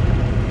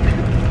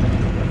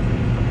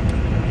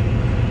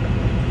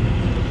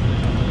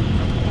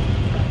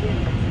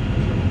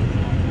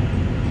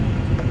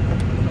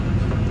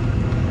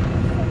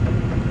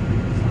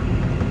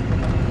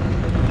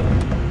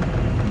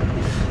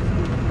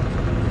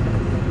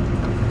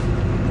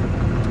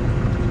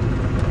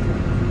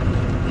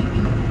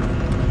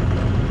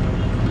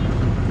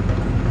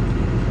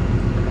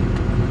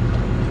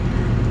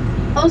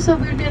 Also,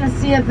 we're going to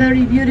see a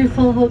very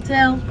beautiful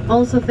hotel,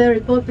 also very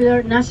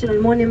popular, national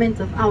monument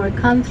of our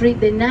country,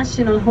 the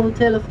National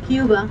Hotel of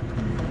Cuba,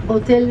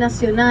 Hotel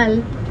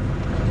Nacional.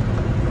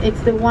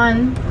 It's the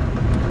one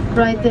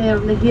right there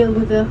on the hill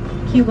with the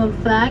Cuban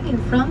flag in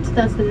front.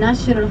 That's the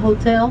National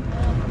Hotel,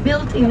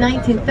 built in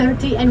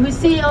 1930. And we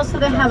see also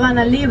the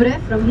Havana Libre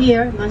from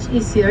here, much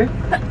easier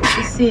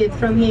to see it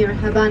from here.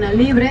 Havana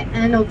Libre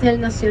and Hotel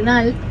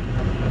Nacional,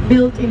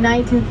 built in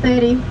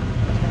 1930.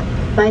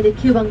 By the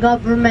Cuban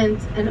government,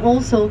 and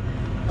also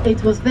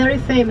it was very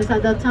famous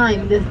at that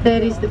time, the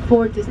 30s, the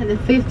 40s and the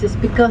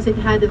 50s, because it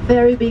had a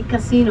very big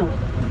casino,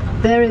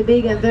 very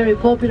big and very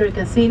popular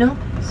casino.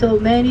 So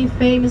many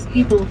famous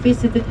people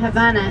visited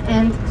Havana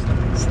and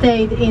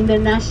stayed in the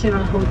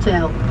National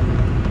Hotel.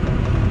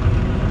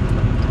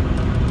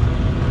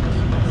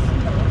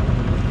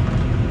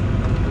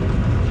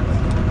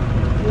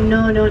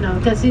 No,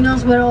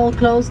 casinos were all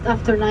closed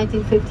after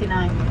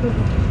 1959.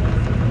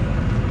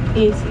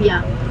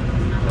 Yeah.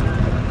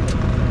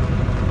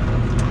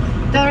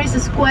 There is a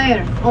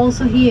square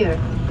also here.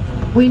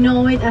 We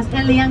know it as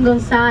Elian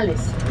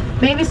Gonzalez.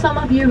 Maybe some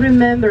of you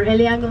remember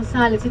Elian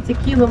Gonzalez. It's a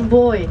Cuban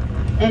boy,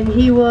 and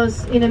he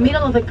was in the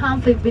middle of a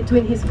conflict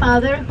between his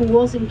father, who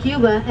was in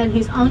Cuba, and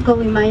his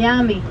uncle in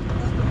Miami.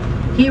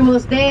 He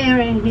was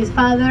there, and his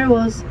father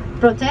was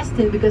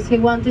protesting because he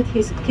wanted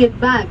his kid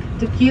back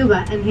to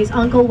Cuba, and his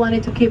uncle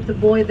wanted to keep the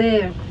boy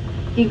there.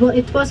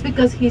 It was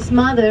because his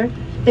mother,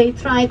 they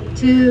tried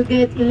to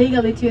get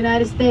illegally to the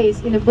United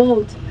States in a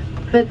boat,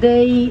 but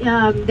they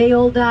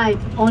all died.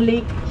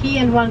 Only he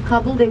and one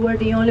couple, they were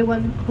the only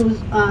one who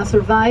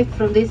survived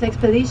from this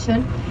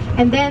expedition.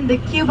 And then the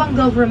Cuban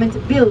government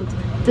built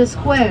the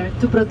square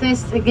to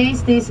protest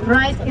against this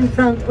right in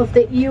front of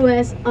the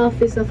U.S.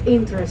 Office of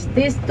Interest.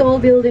 This tall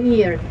building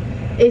here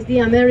is the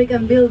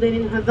American building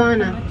in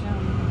Havana.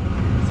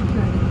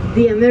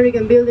 The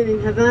American building in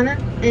Havana,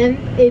 and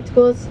it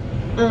was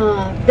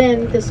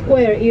then the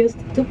square used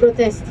to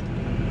protest.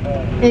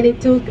 And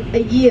it took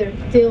a year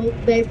till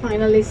they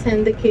finally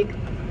sent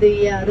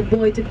the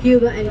boy to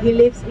Cuba, and he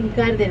lives in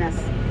Cárdenas.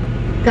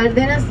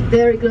 Cárdenas,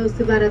 very close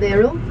to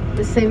Varadero,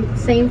 the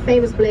same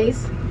famous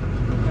place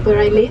where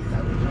I live.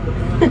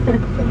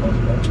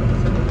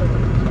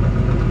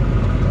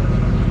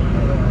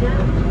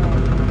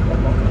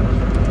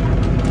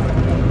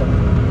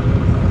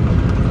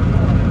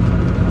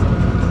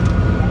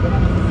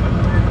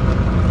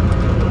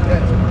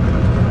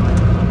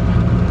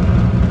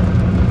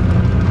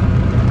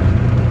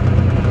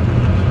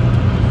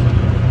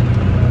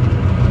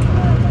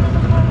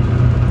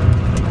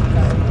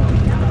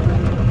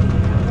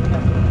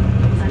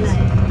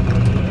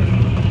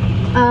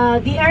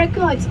 The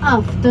airco, it's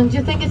off. Don't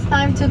you think it's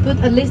time to put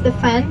at least a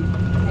fan?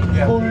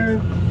 Yeah, or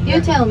please.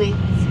 you tell me.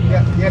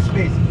 Yeah, yes,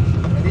 please.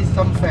 I need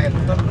some fan.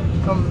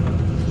 Some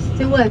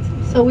Still what?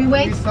 So we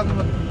wait? need some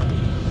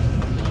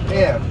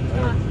air.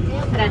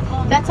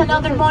 That's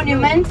another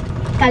monument,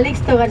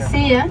 Calixto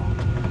Garcia.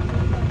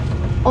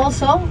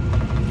 Also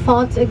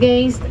fought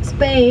against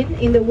Spain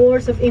in the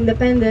wars of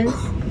independence.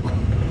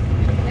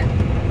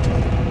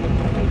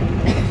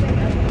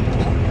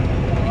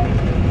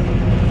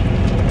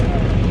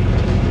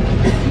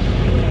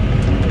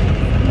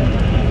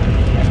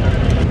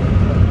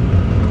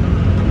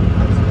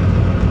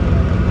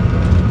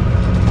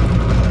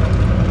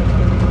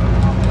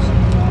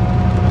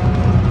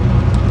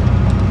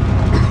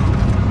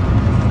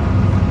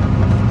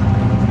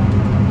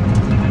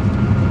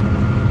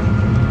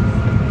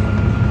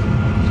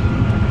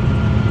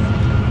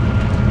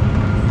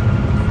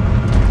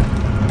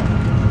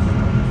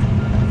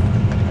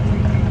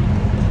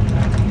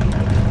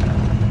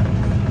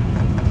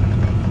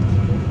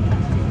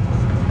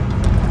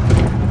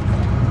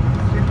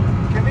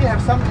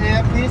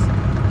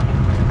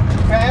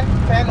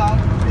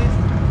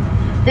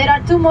 There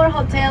are two more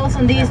hotels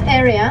on this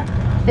area.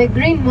 The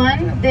green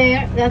one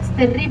there, that's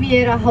the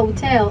Riviera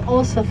Hotel,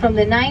 also from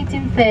the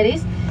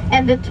 1930s.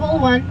 And the tall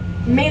one,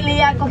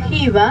 Melia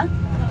Cohiba,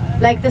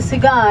 like the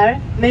cigar,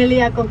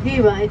 Melia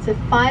Cohiba. It's a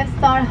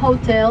 5-star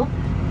hotel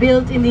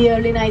built in the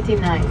early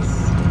 1990s.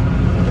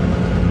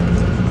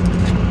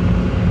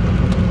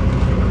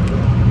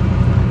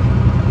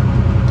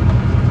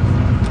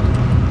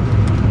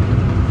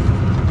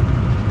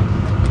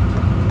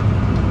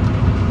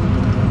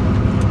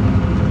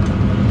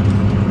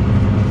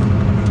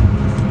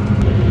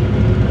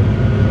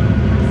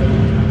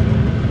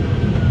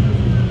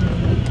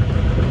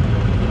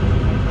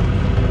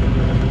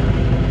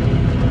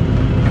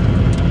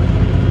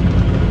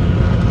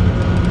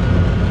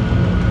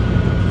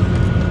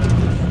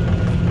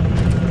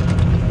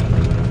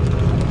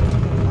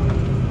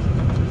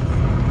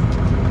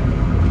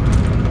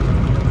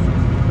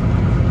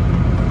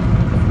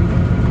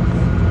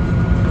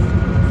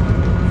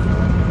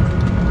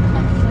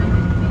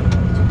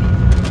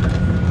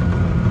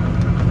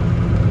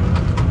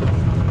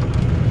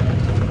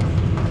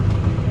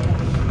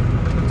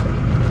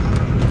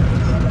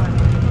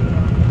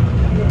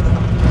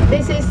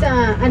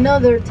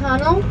 Another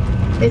tunnel.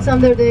 It's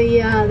under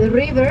the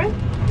river.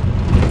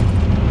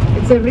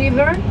 It's a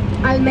river.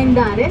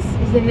 Almendares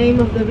is the name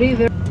of the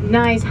river.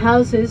 Nice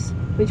houses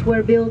which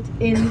were built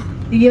in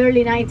the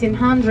early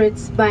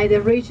 1900s by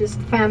the richest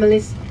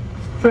families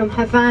from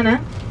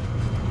Havana.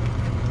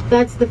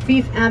 That's the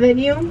 5th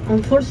Avenue.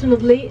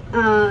 Unfortunately,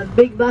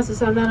 big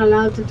buses are not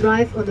allowed to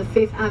drive on the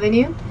 5th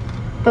Avenue,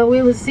 but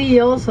we will see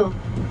also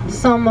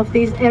some of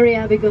this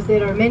area because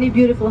there are many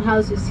beautiful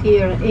houses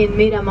here in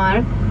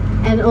Miramar.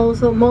 And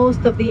also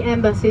most of the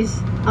embassies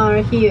are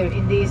here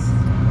in this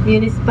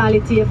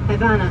municipality of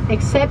Havana,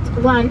 except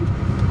one,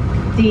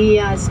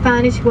 the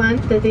Spanish one,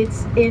 that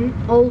it's in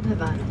Old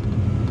Havana.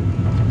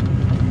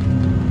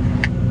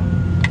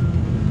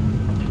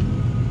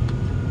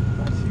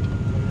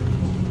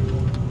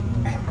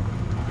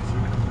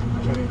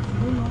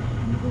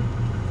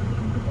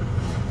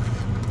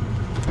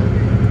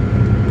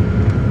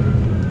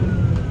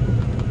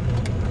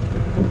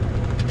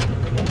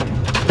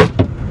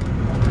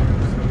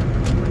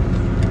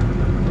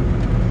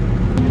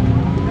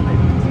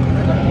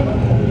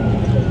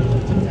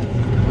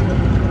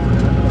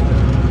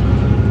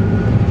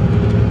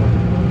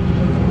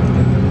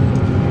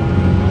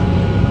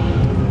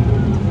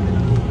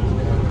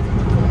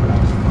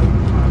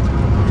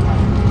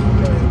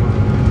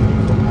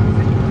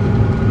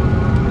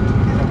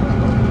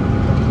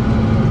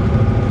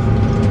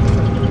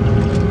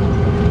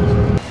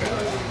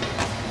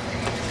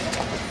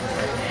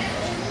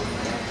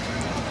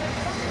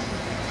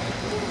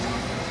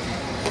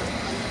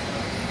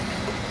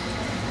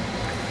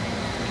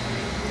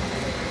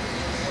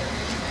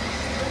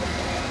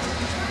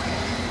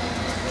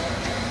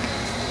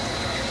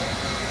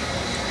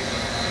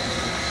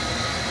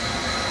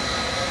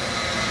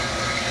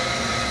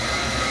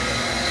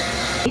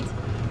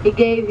 He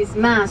gave his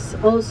mass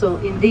also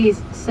in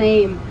this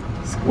same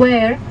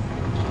square.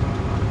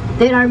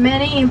 There are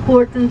many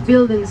important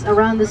buildings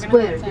around the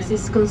square. This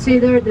is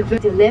considered the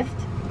very left.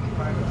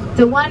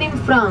 The one in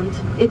front,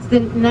 it's the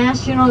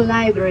National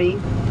Library.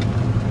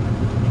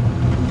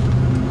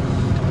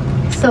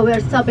 So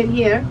we're stopping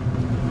here.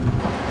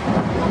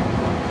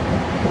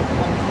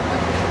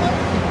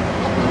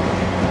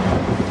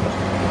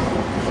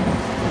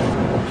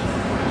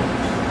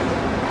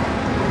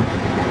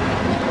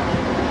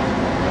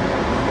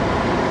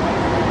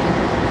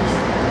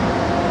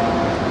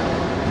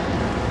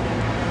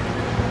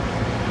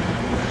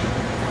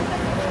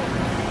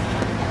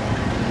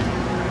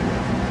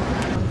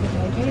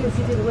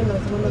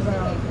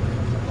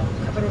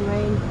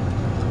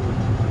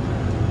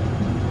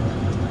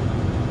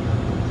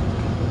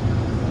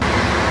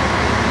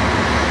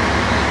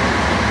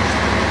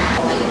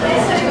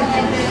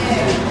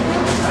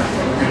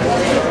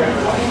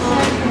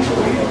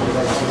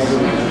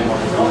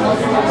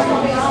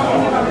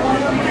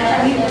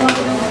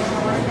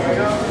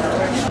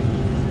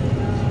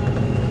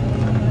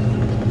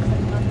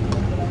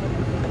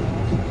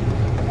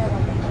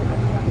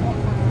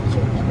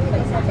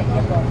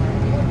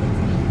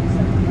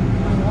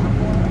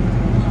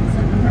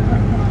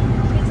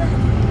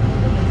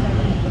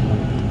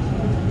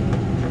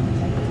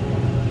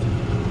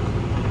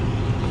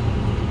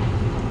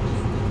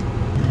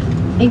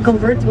 In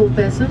convertible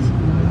pesos.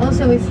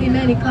 Also we see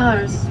many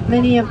cars,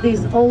 many of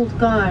these old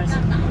cars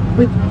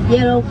with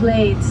yellow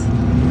plates,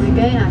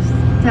 okay, as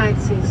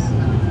taxis.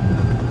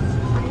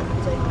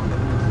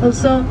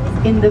 Also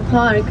in the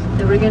park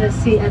that we're gonna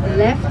see at the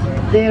left,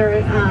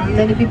 there are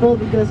many people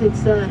because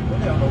it's a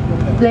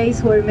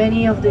place where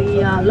many of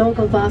the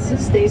local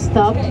buses, they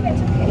stop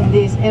in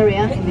this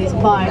area, in this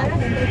park.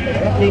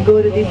 They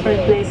go to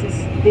different places,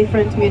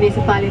 different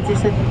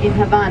municipalities in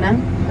Havana.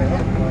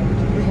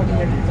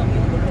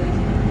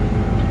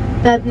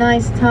 That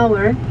nice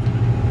tower,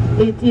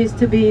 it used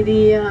to be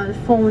the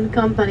phone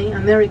company,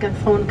 American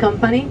phone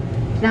company.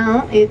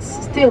 Now it's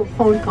still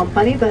phone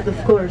company, but of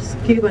course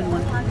Cuban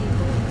one.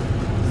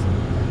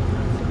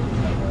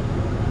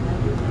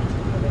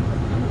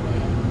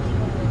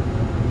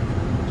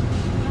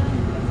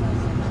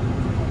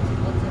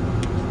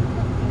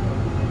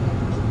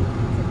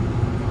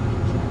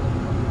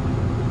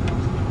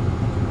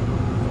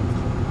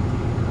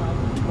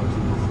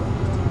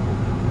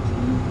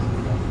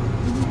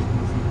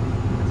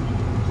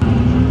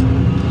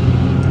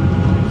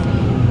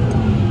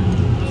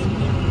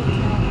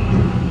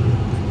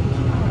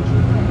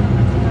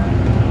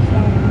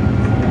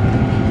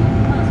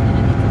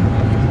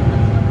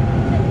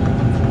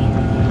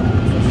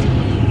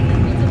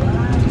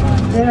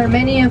 are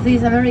many of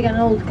these American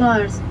old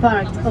cars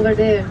parked over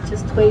there,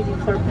 just waiting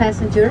for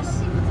passengers.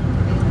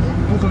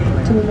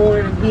 Two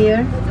more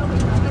here.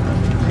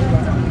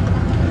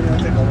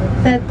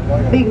 That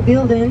big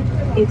building,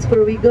 it's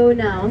where we go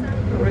now.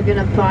 We're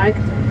gonna park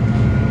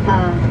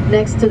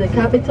next to the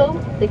Capitol.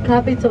 The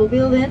Capitol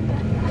building,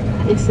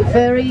 it's a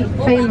very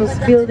famous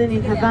building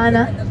in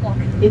Havana.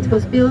 It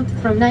was built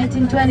from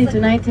 1920 to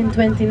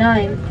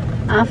 1929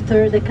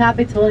 after the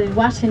Capitol in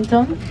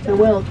Washington.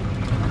 Well,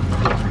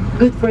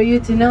 good for you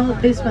to know,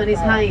 this one is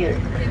higher,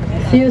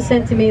 a few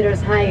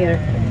centimeters higher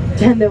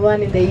than the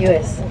one in the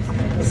US.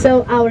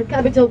 So our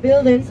Capitol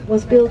building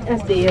was built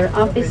as their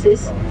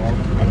offices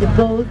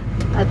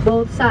at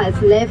both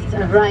sides, left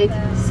and right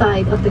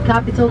side of the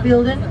Capitol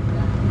building.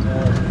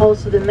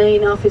 Also the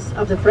main office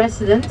of the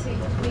president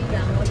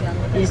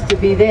used to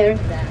be there,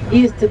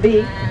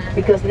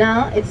 because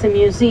now it's a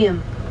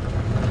museum.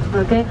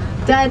 Okay,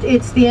 that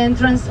it's the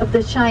entrance of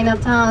the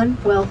Chinatown.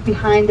 Well,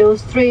 behind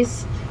those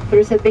trees there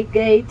is a big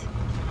gate,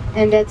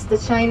 and that's the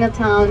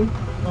Chinatown,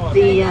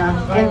 the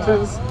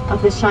entrance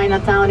of the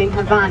Chinatown in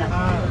Havana.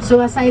 So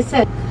as I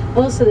said,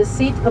 also the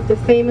seat of the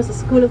famous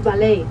School of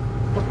Ballet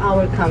of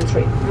our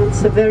country.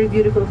 It's a very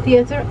beautiful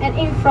theater, and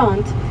in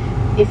front,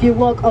 if you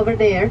walk over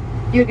there,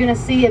 you're gonna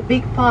see a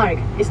big park.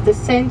 It's the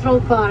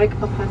Central Park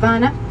of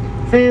Havana.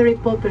 Very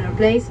popular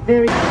place,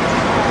 very...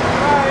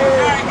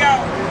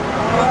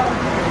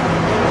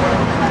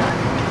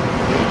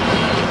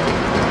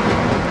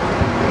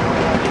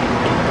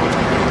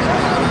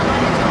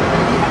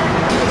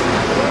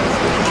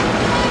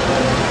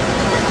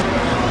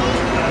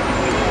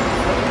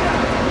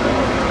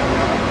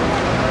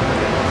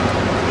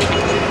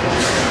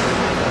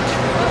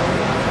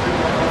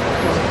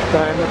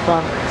 Está in the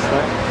front,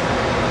 right?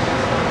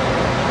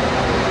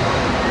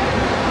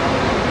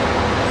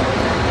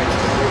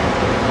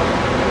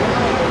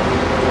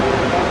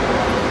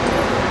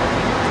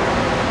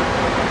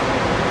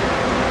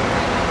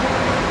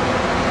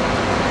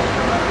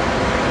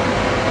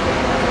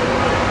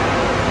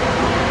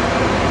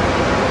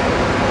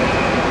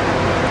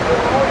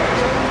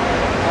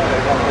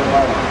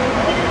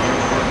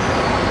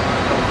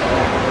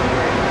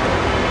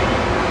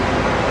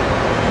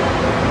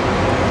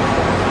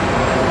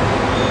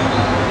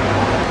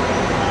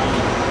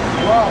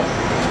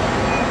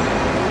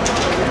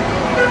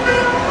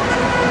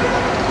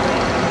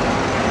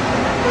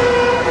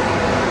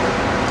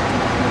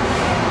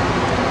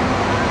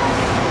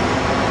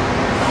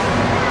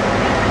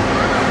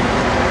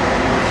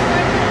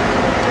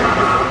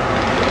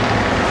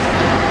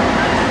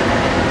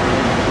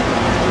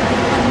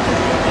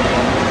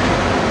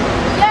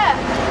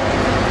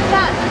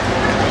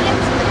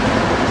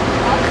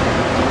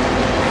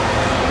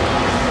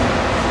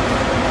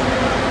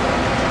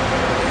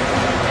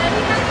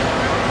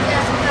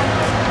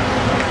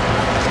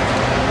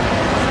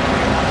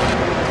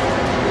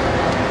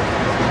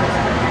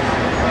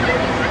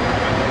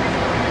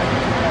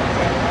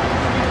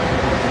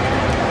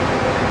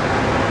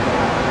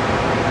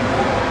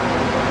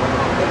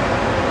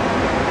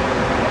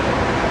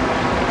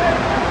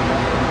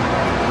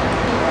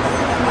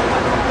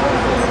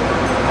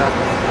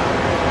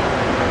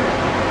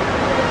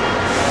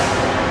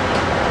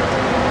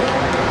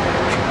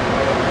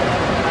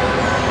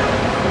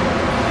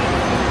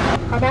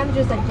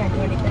 Managers that can't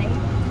do anything.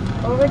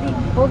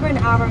 Over an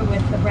hour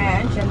with the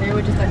branch, and they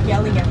were just like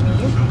yelling at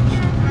me.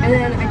 And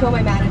then I told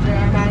my manager,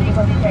 our manager's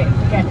like, okay,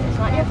 forget it. It's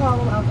not your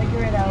problem, I'll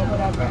figure it out,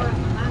 whatever.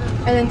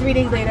 And then 3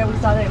 days later, we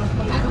saw that it was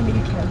coming from me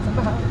again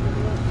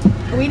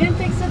somehow. We didn't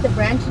fix it, the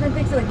branch didn't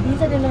fix it, like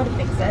Visa didn't know how to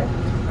fix it,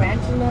 the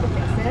branch didn't know how to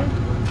fix it.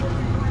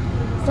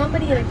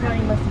 Somebody in the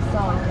county must have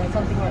saw that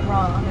something went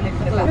wrong, and it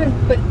could have happened,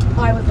 but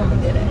I was the one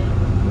who did it.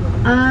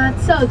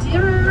 So do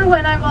you remember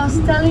when I was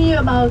telling you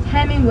about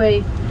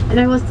Hemingway? And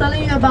I was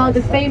telling you about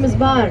the famous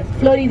bar,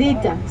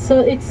 Floridita.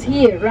 So it's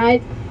here,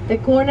 right? The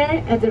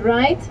corner at the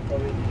right.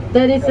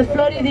 That is the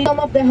Floridita. Some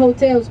of the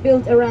hotels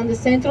built around the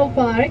Central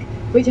Park,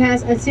 which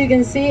has, as you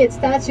can see, a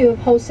statue of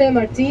Jose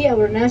Marti,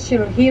 our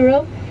national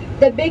hero.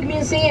 The big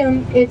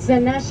museum, it's a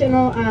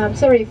national,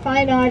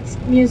 Fine Arts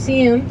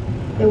Museum.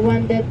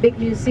 That big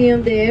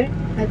museum there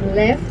at the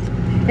left.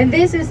 And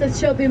this is a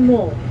shopping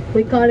mall.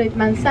 We call it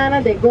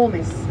Manzana de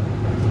Gomez.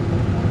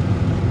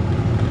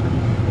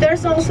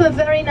 There's also a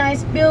very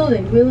nice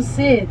building, we'll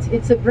see it.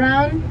 It's a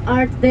brown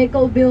Art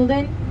Deco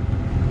building,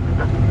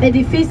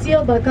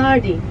 Edificio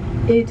Bacardi.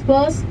 It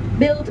was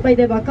built by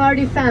the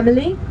Bacardi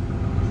family.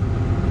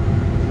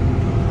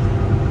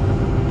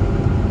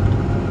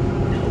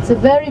 It's a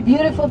very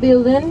beautiful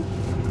building.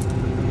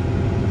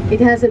 It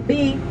has a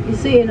B, you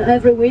see in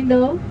every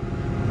window,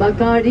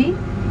 Bacardi.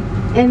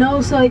 And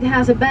also it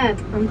has a bat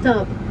on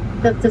top.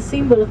 That's the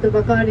symbol of the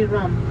Bacardi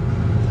rum.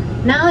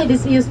 Now it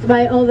is used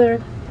by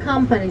other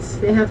companies.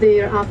 They have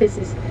their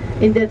offices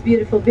in that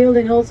beautiful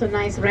building, also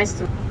nice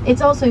restaurant.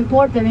 It's also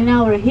important in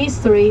our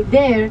history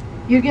there,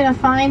 you're gonna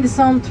find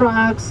some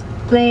trucks,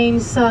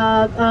 planes,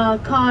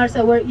 cars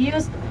that were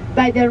used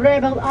by the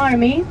rebel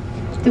army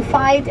to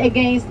fight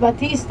against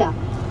Batista.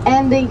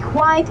 And the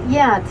white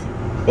yacht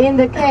in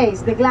the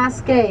case, the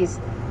glass case.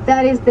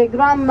 That is the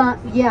Grandma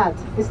yacht,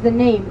 is the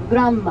name,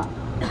 Grandma.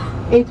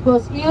 It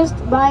was used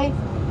by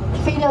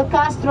Fidel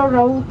Castro,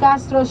 Raúl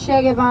Castro,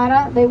 Che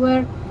Guevara. They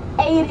were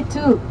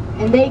 82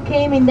 and they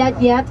came in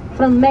that yacht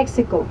from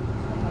Mexico.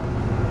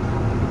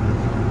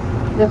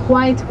 The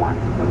white one,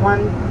 the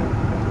one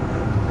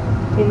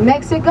in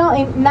Mexico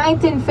in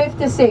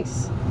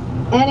 1956.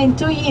 And in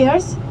 2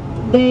 years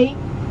they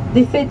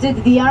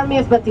defeated the army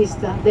of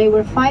Batista. They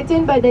were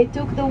fighting, but they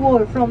took the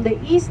war from the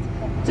east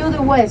to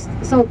the west,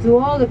 so to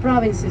all the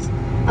provinces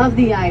of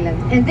the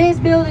island. And this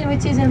building,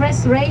 which is in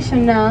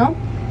restoration now,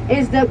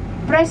 is the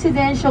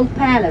presidential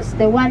palace,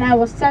 the one I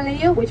was telling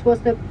you, which was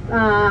the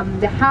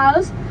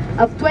house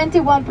of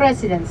 21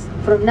 presidents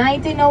from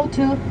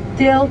 1902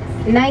 till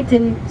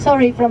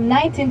from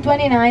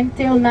 1929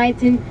 till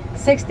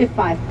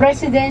 1965.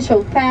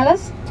 Presidential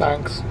palace.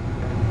 Thanks.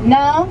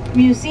 Now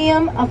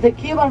Museum of the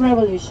Cuban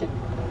Revolution.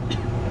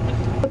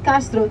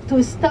 Castro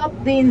to stop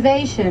the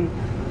invasion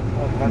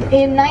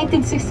in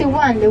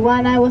 1961, the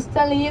one I was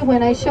telling you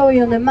when I show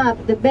you on the map,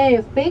 the Bay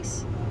of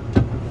Pigs.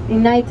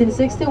 In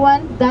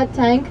 1961, that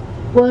tank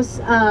was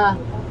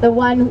the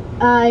one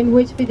in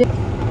which we did.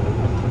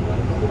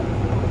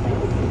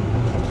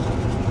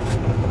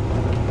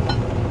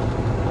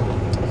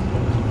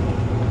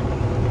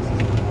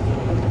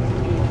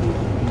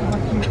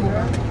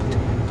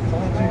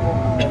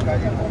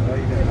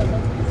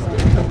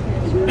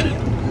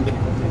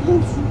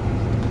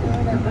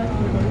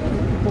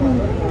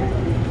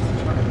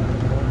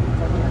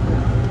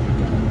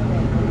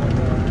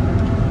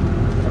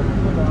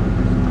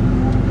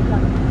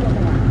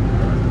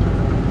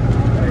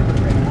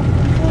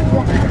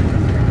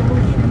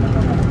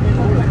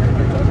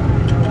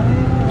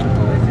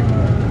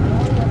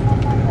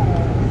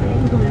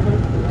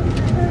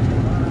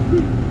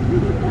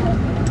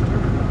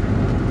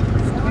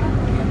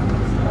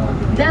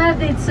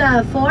 That it's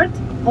a fort,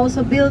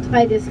 also built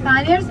by the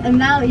Spaniards and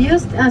now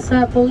used as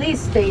a police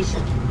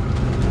station,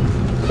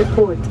 the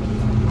fort.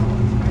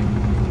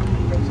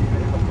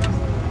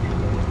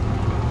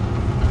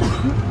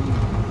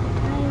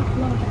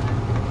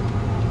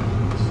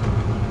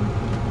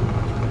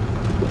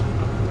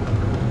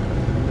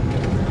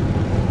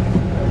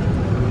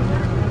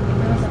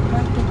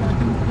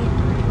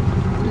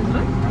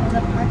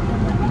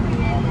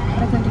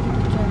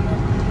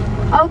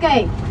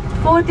 Okay,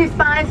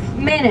 45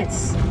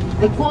 minutes.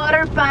 The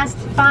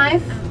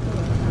 5:15.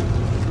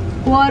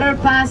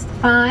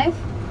 5:15.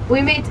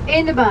 We meet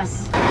in the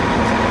bus.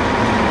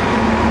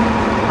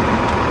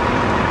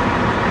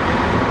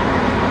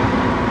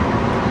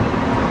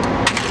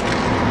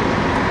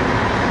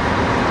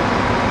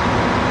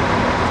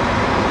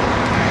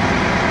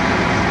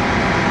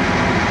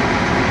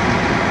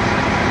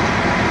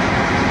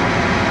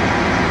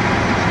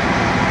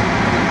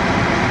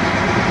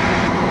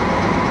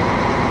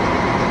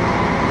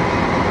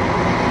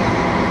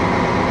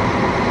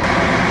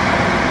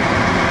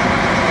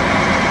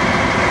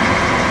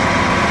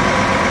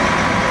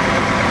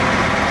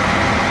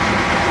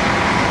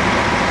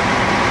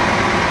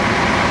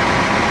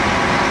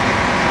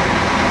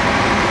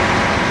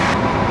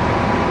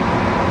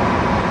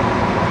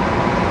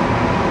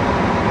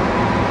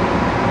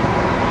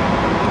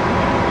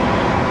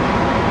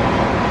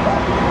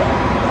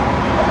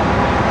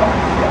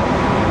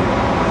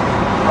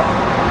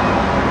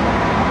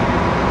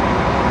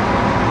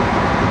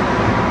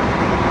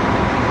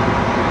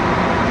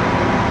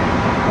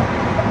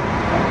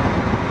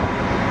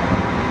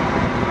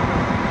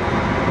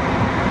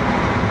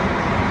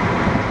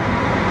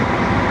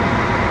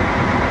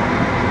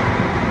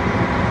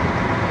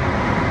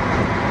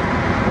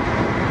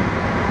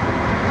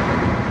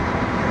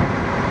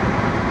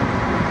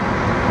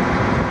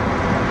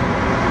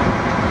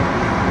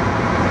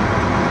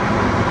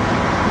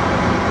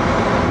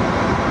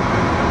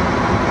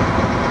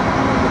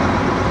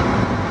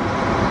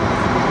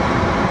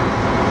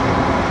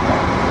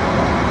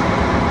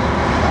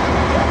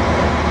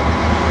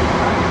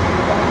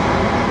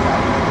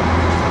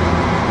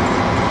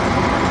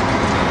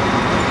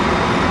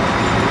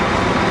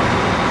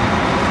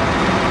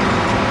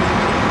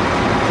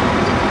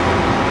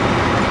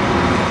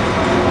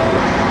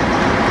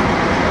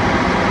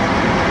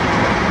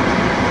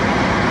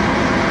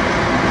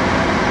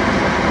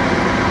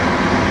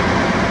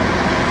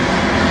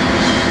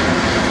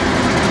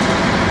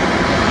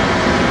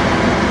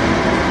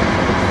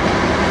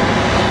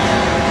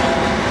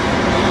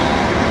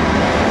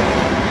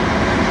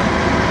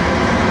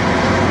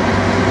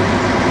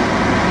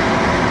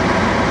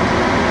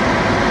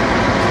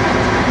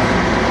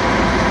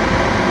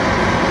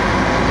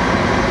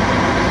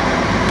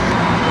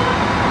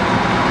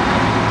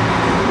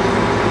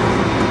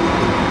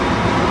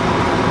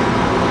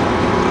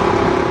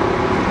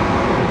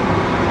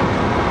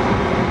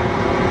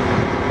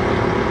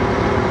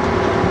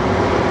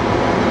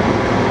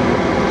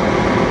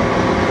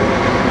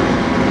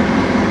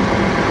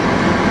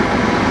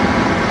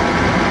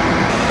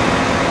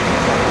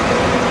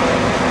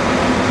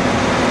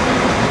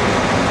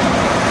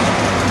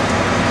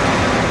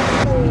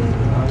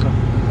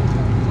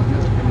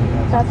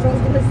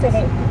 restaurants in the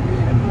city.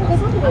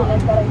 There's nothing really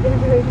like that. I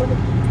didn't really look at.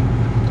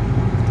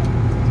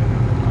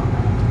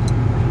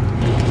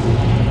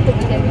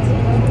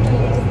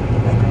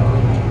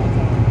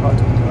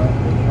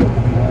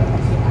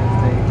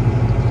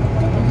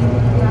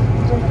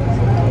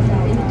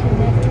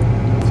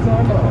 It's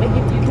normal. Like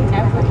if you can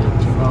ever eat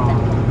chicken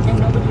and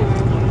nobody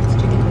around you eats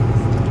chicken,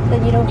 then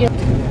you don't get.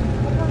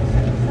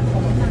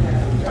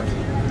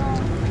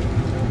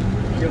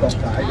 Chưa lọt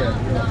đại kìa,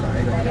 chưa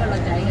lọt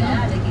đại kìa.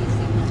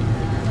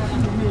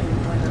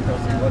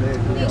 Qua đây,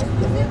 tôi dọn.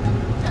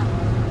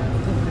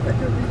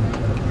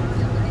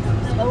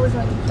 Always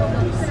on your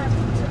shoulders.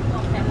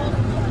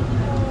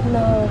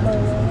 No.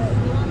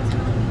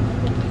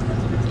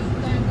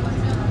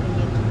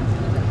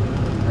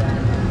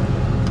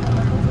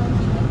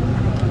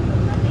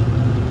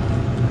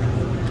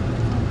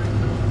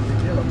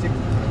 Chưa lọt chiếc.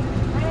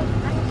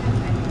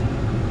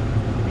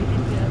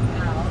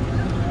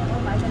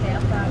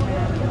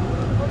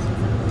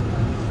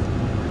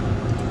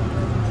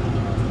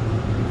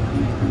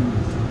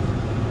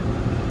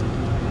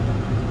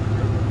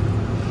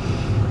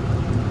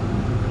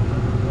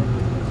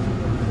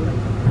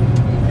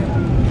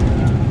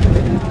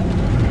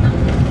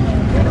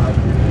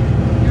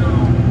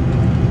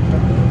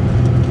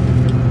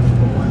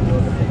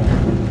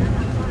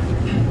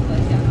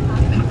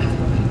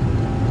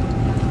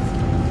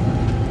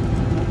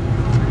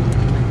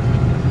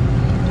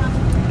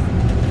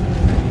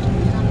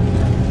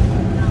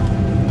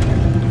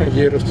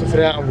 Γύρω στο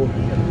Θράμβο.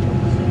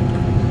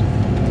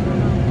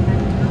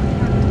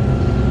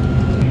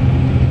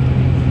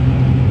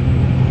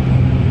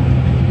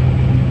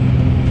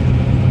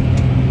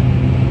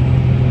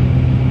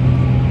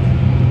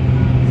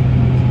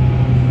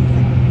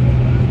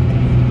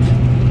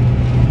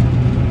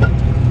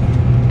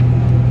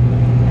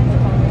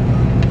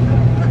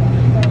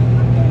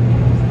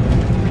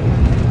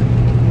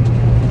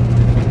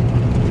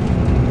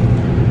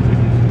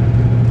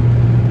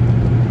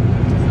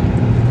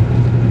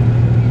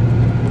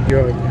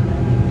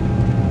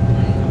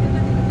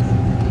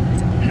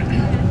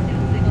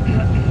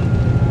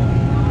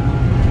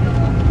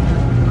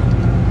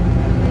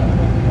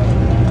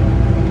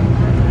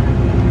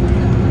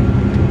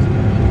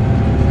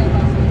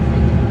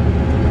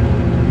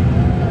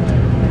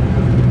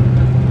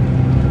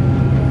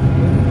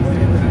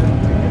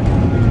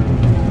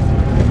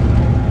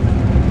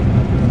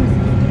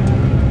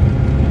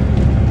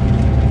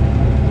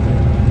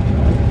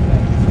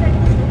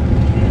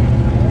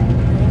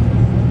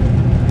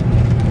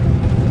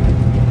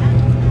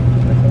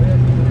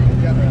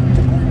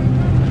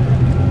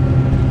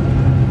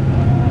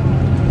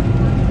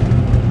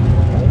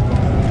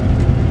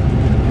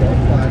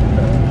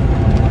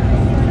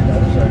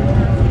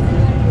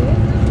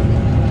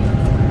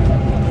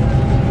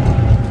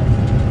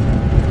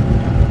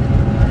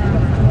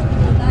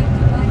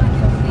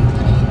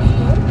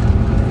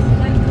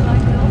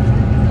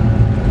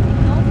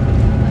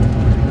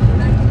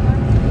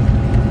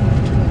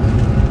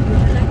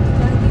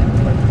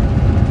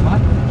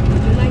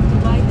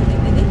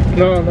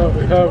 No,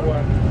 we have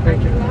one.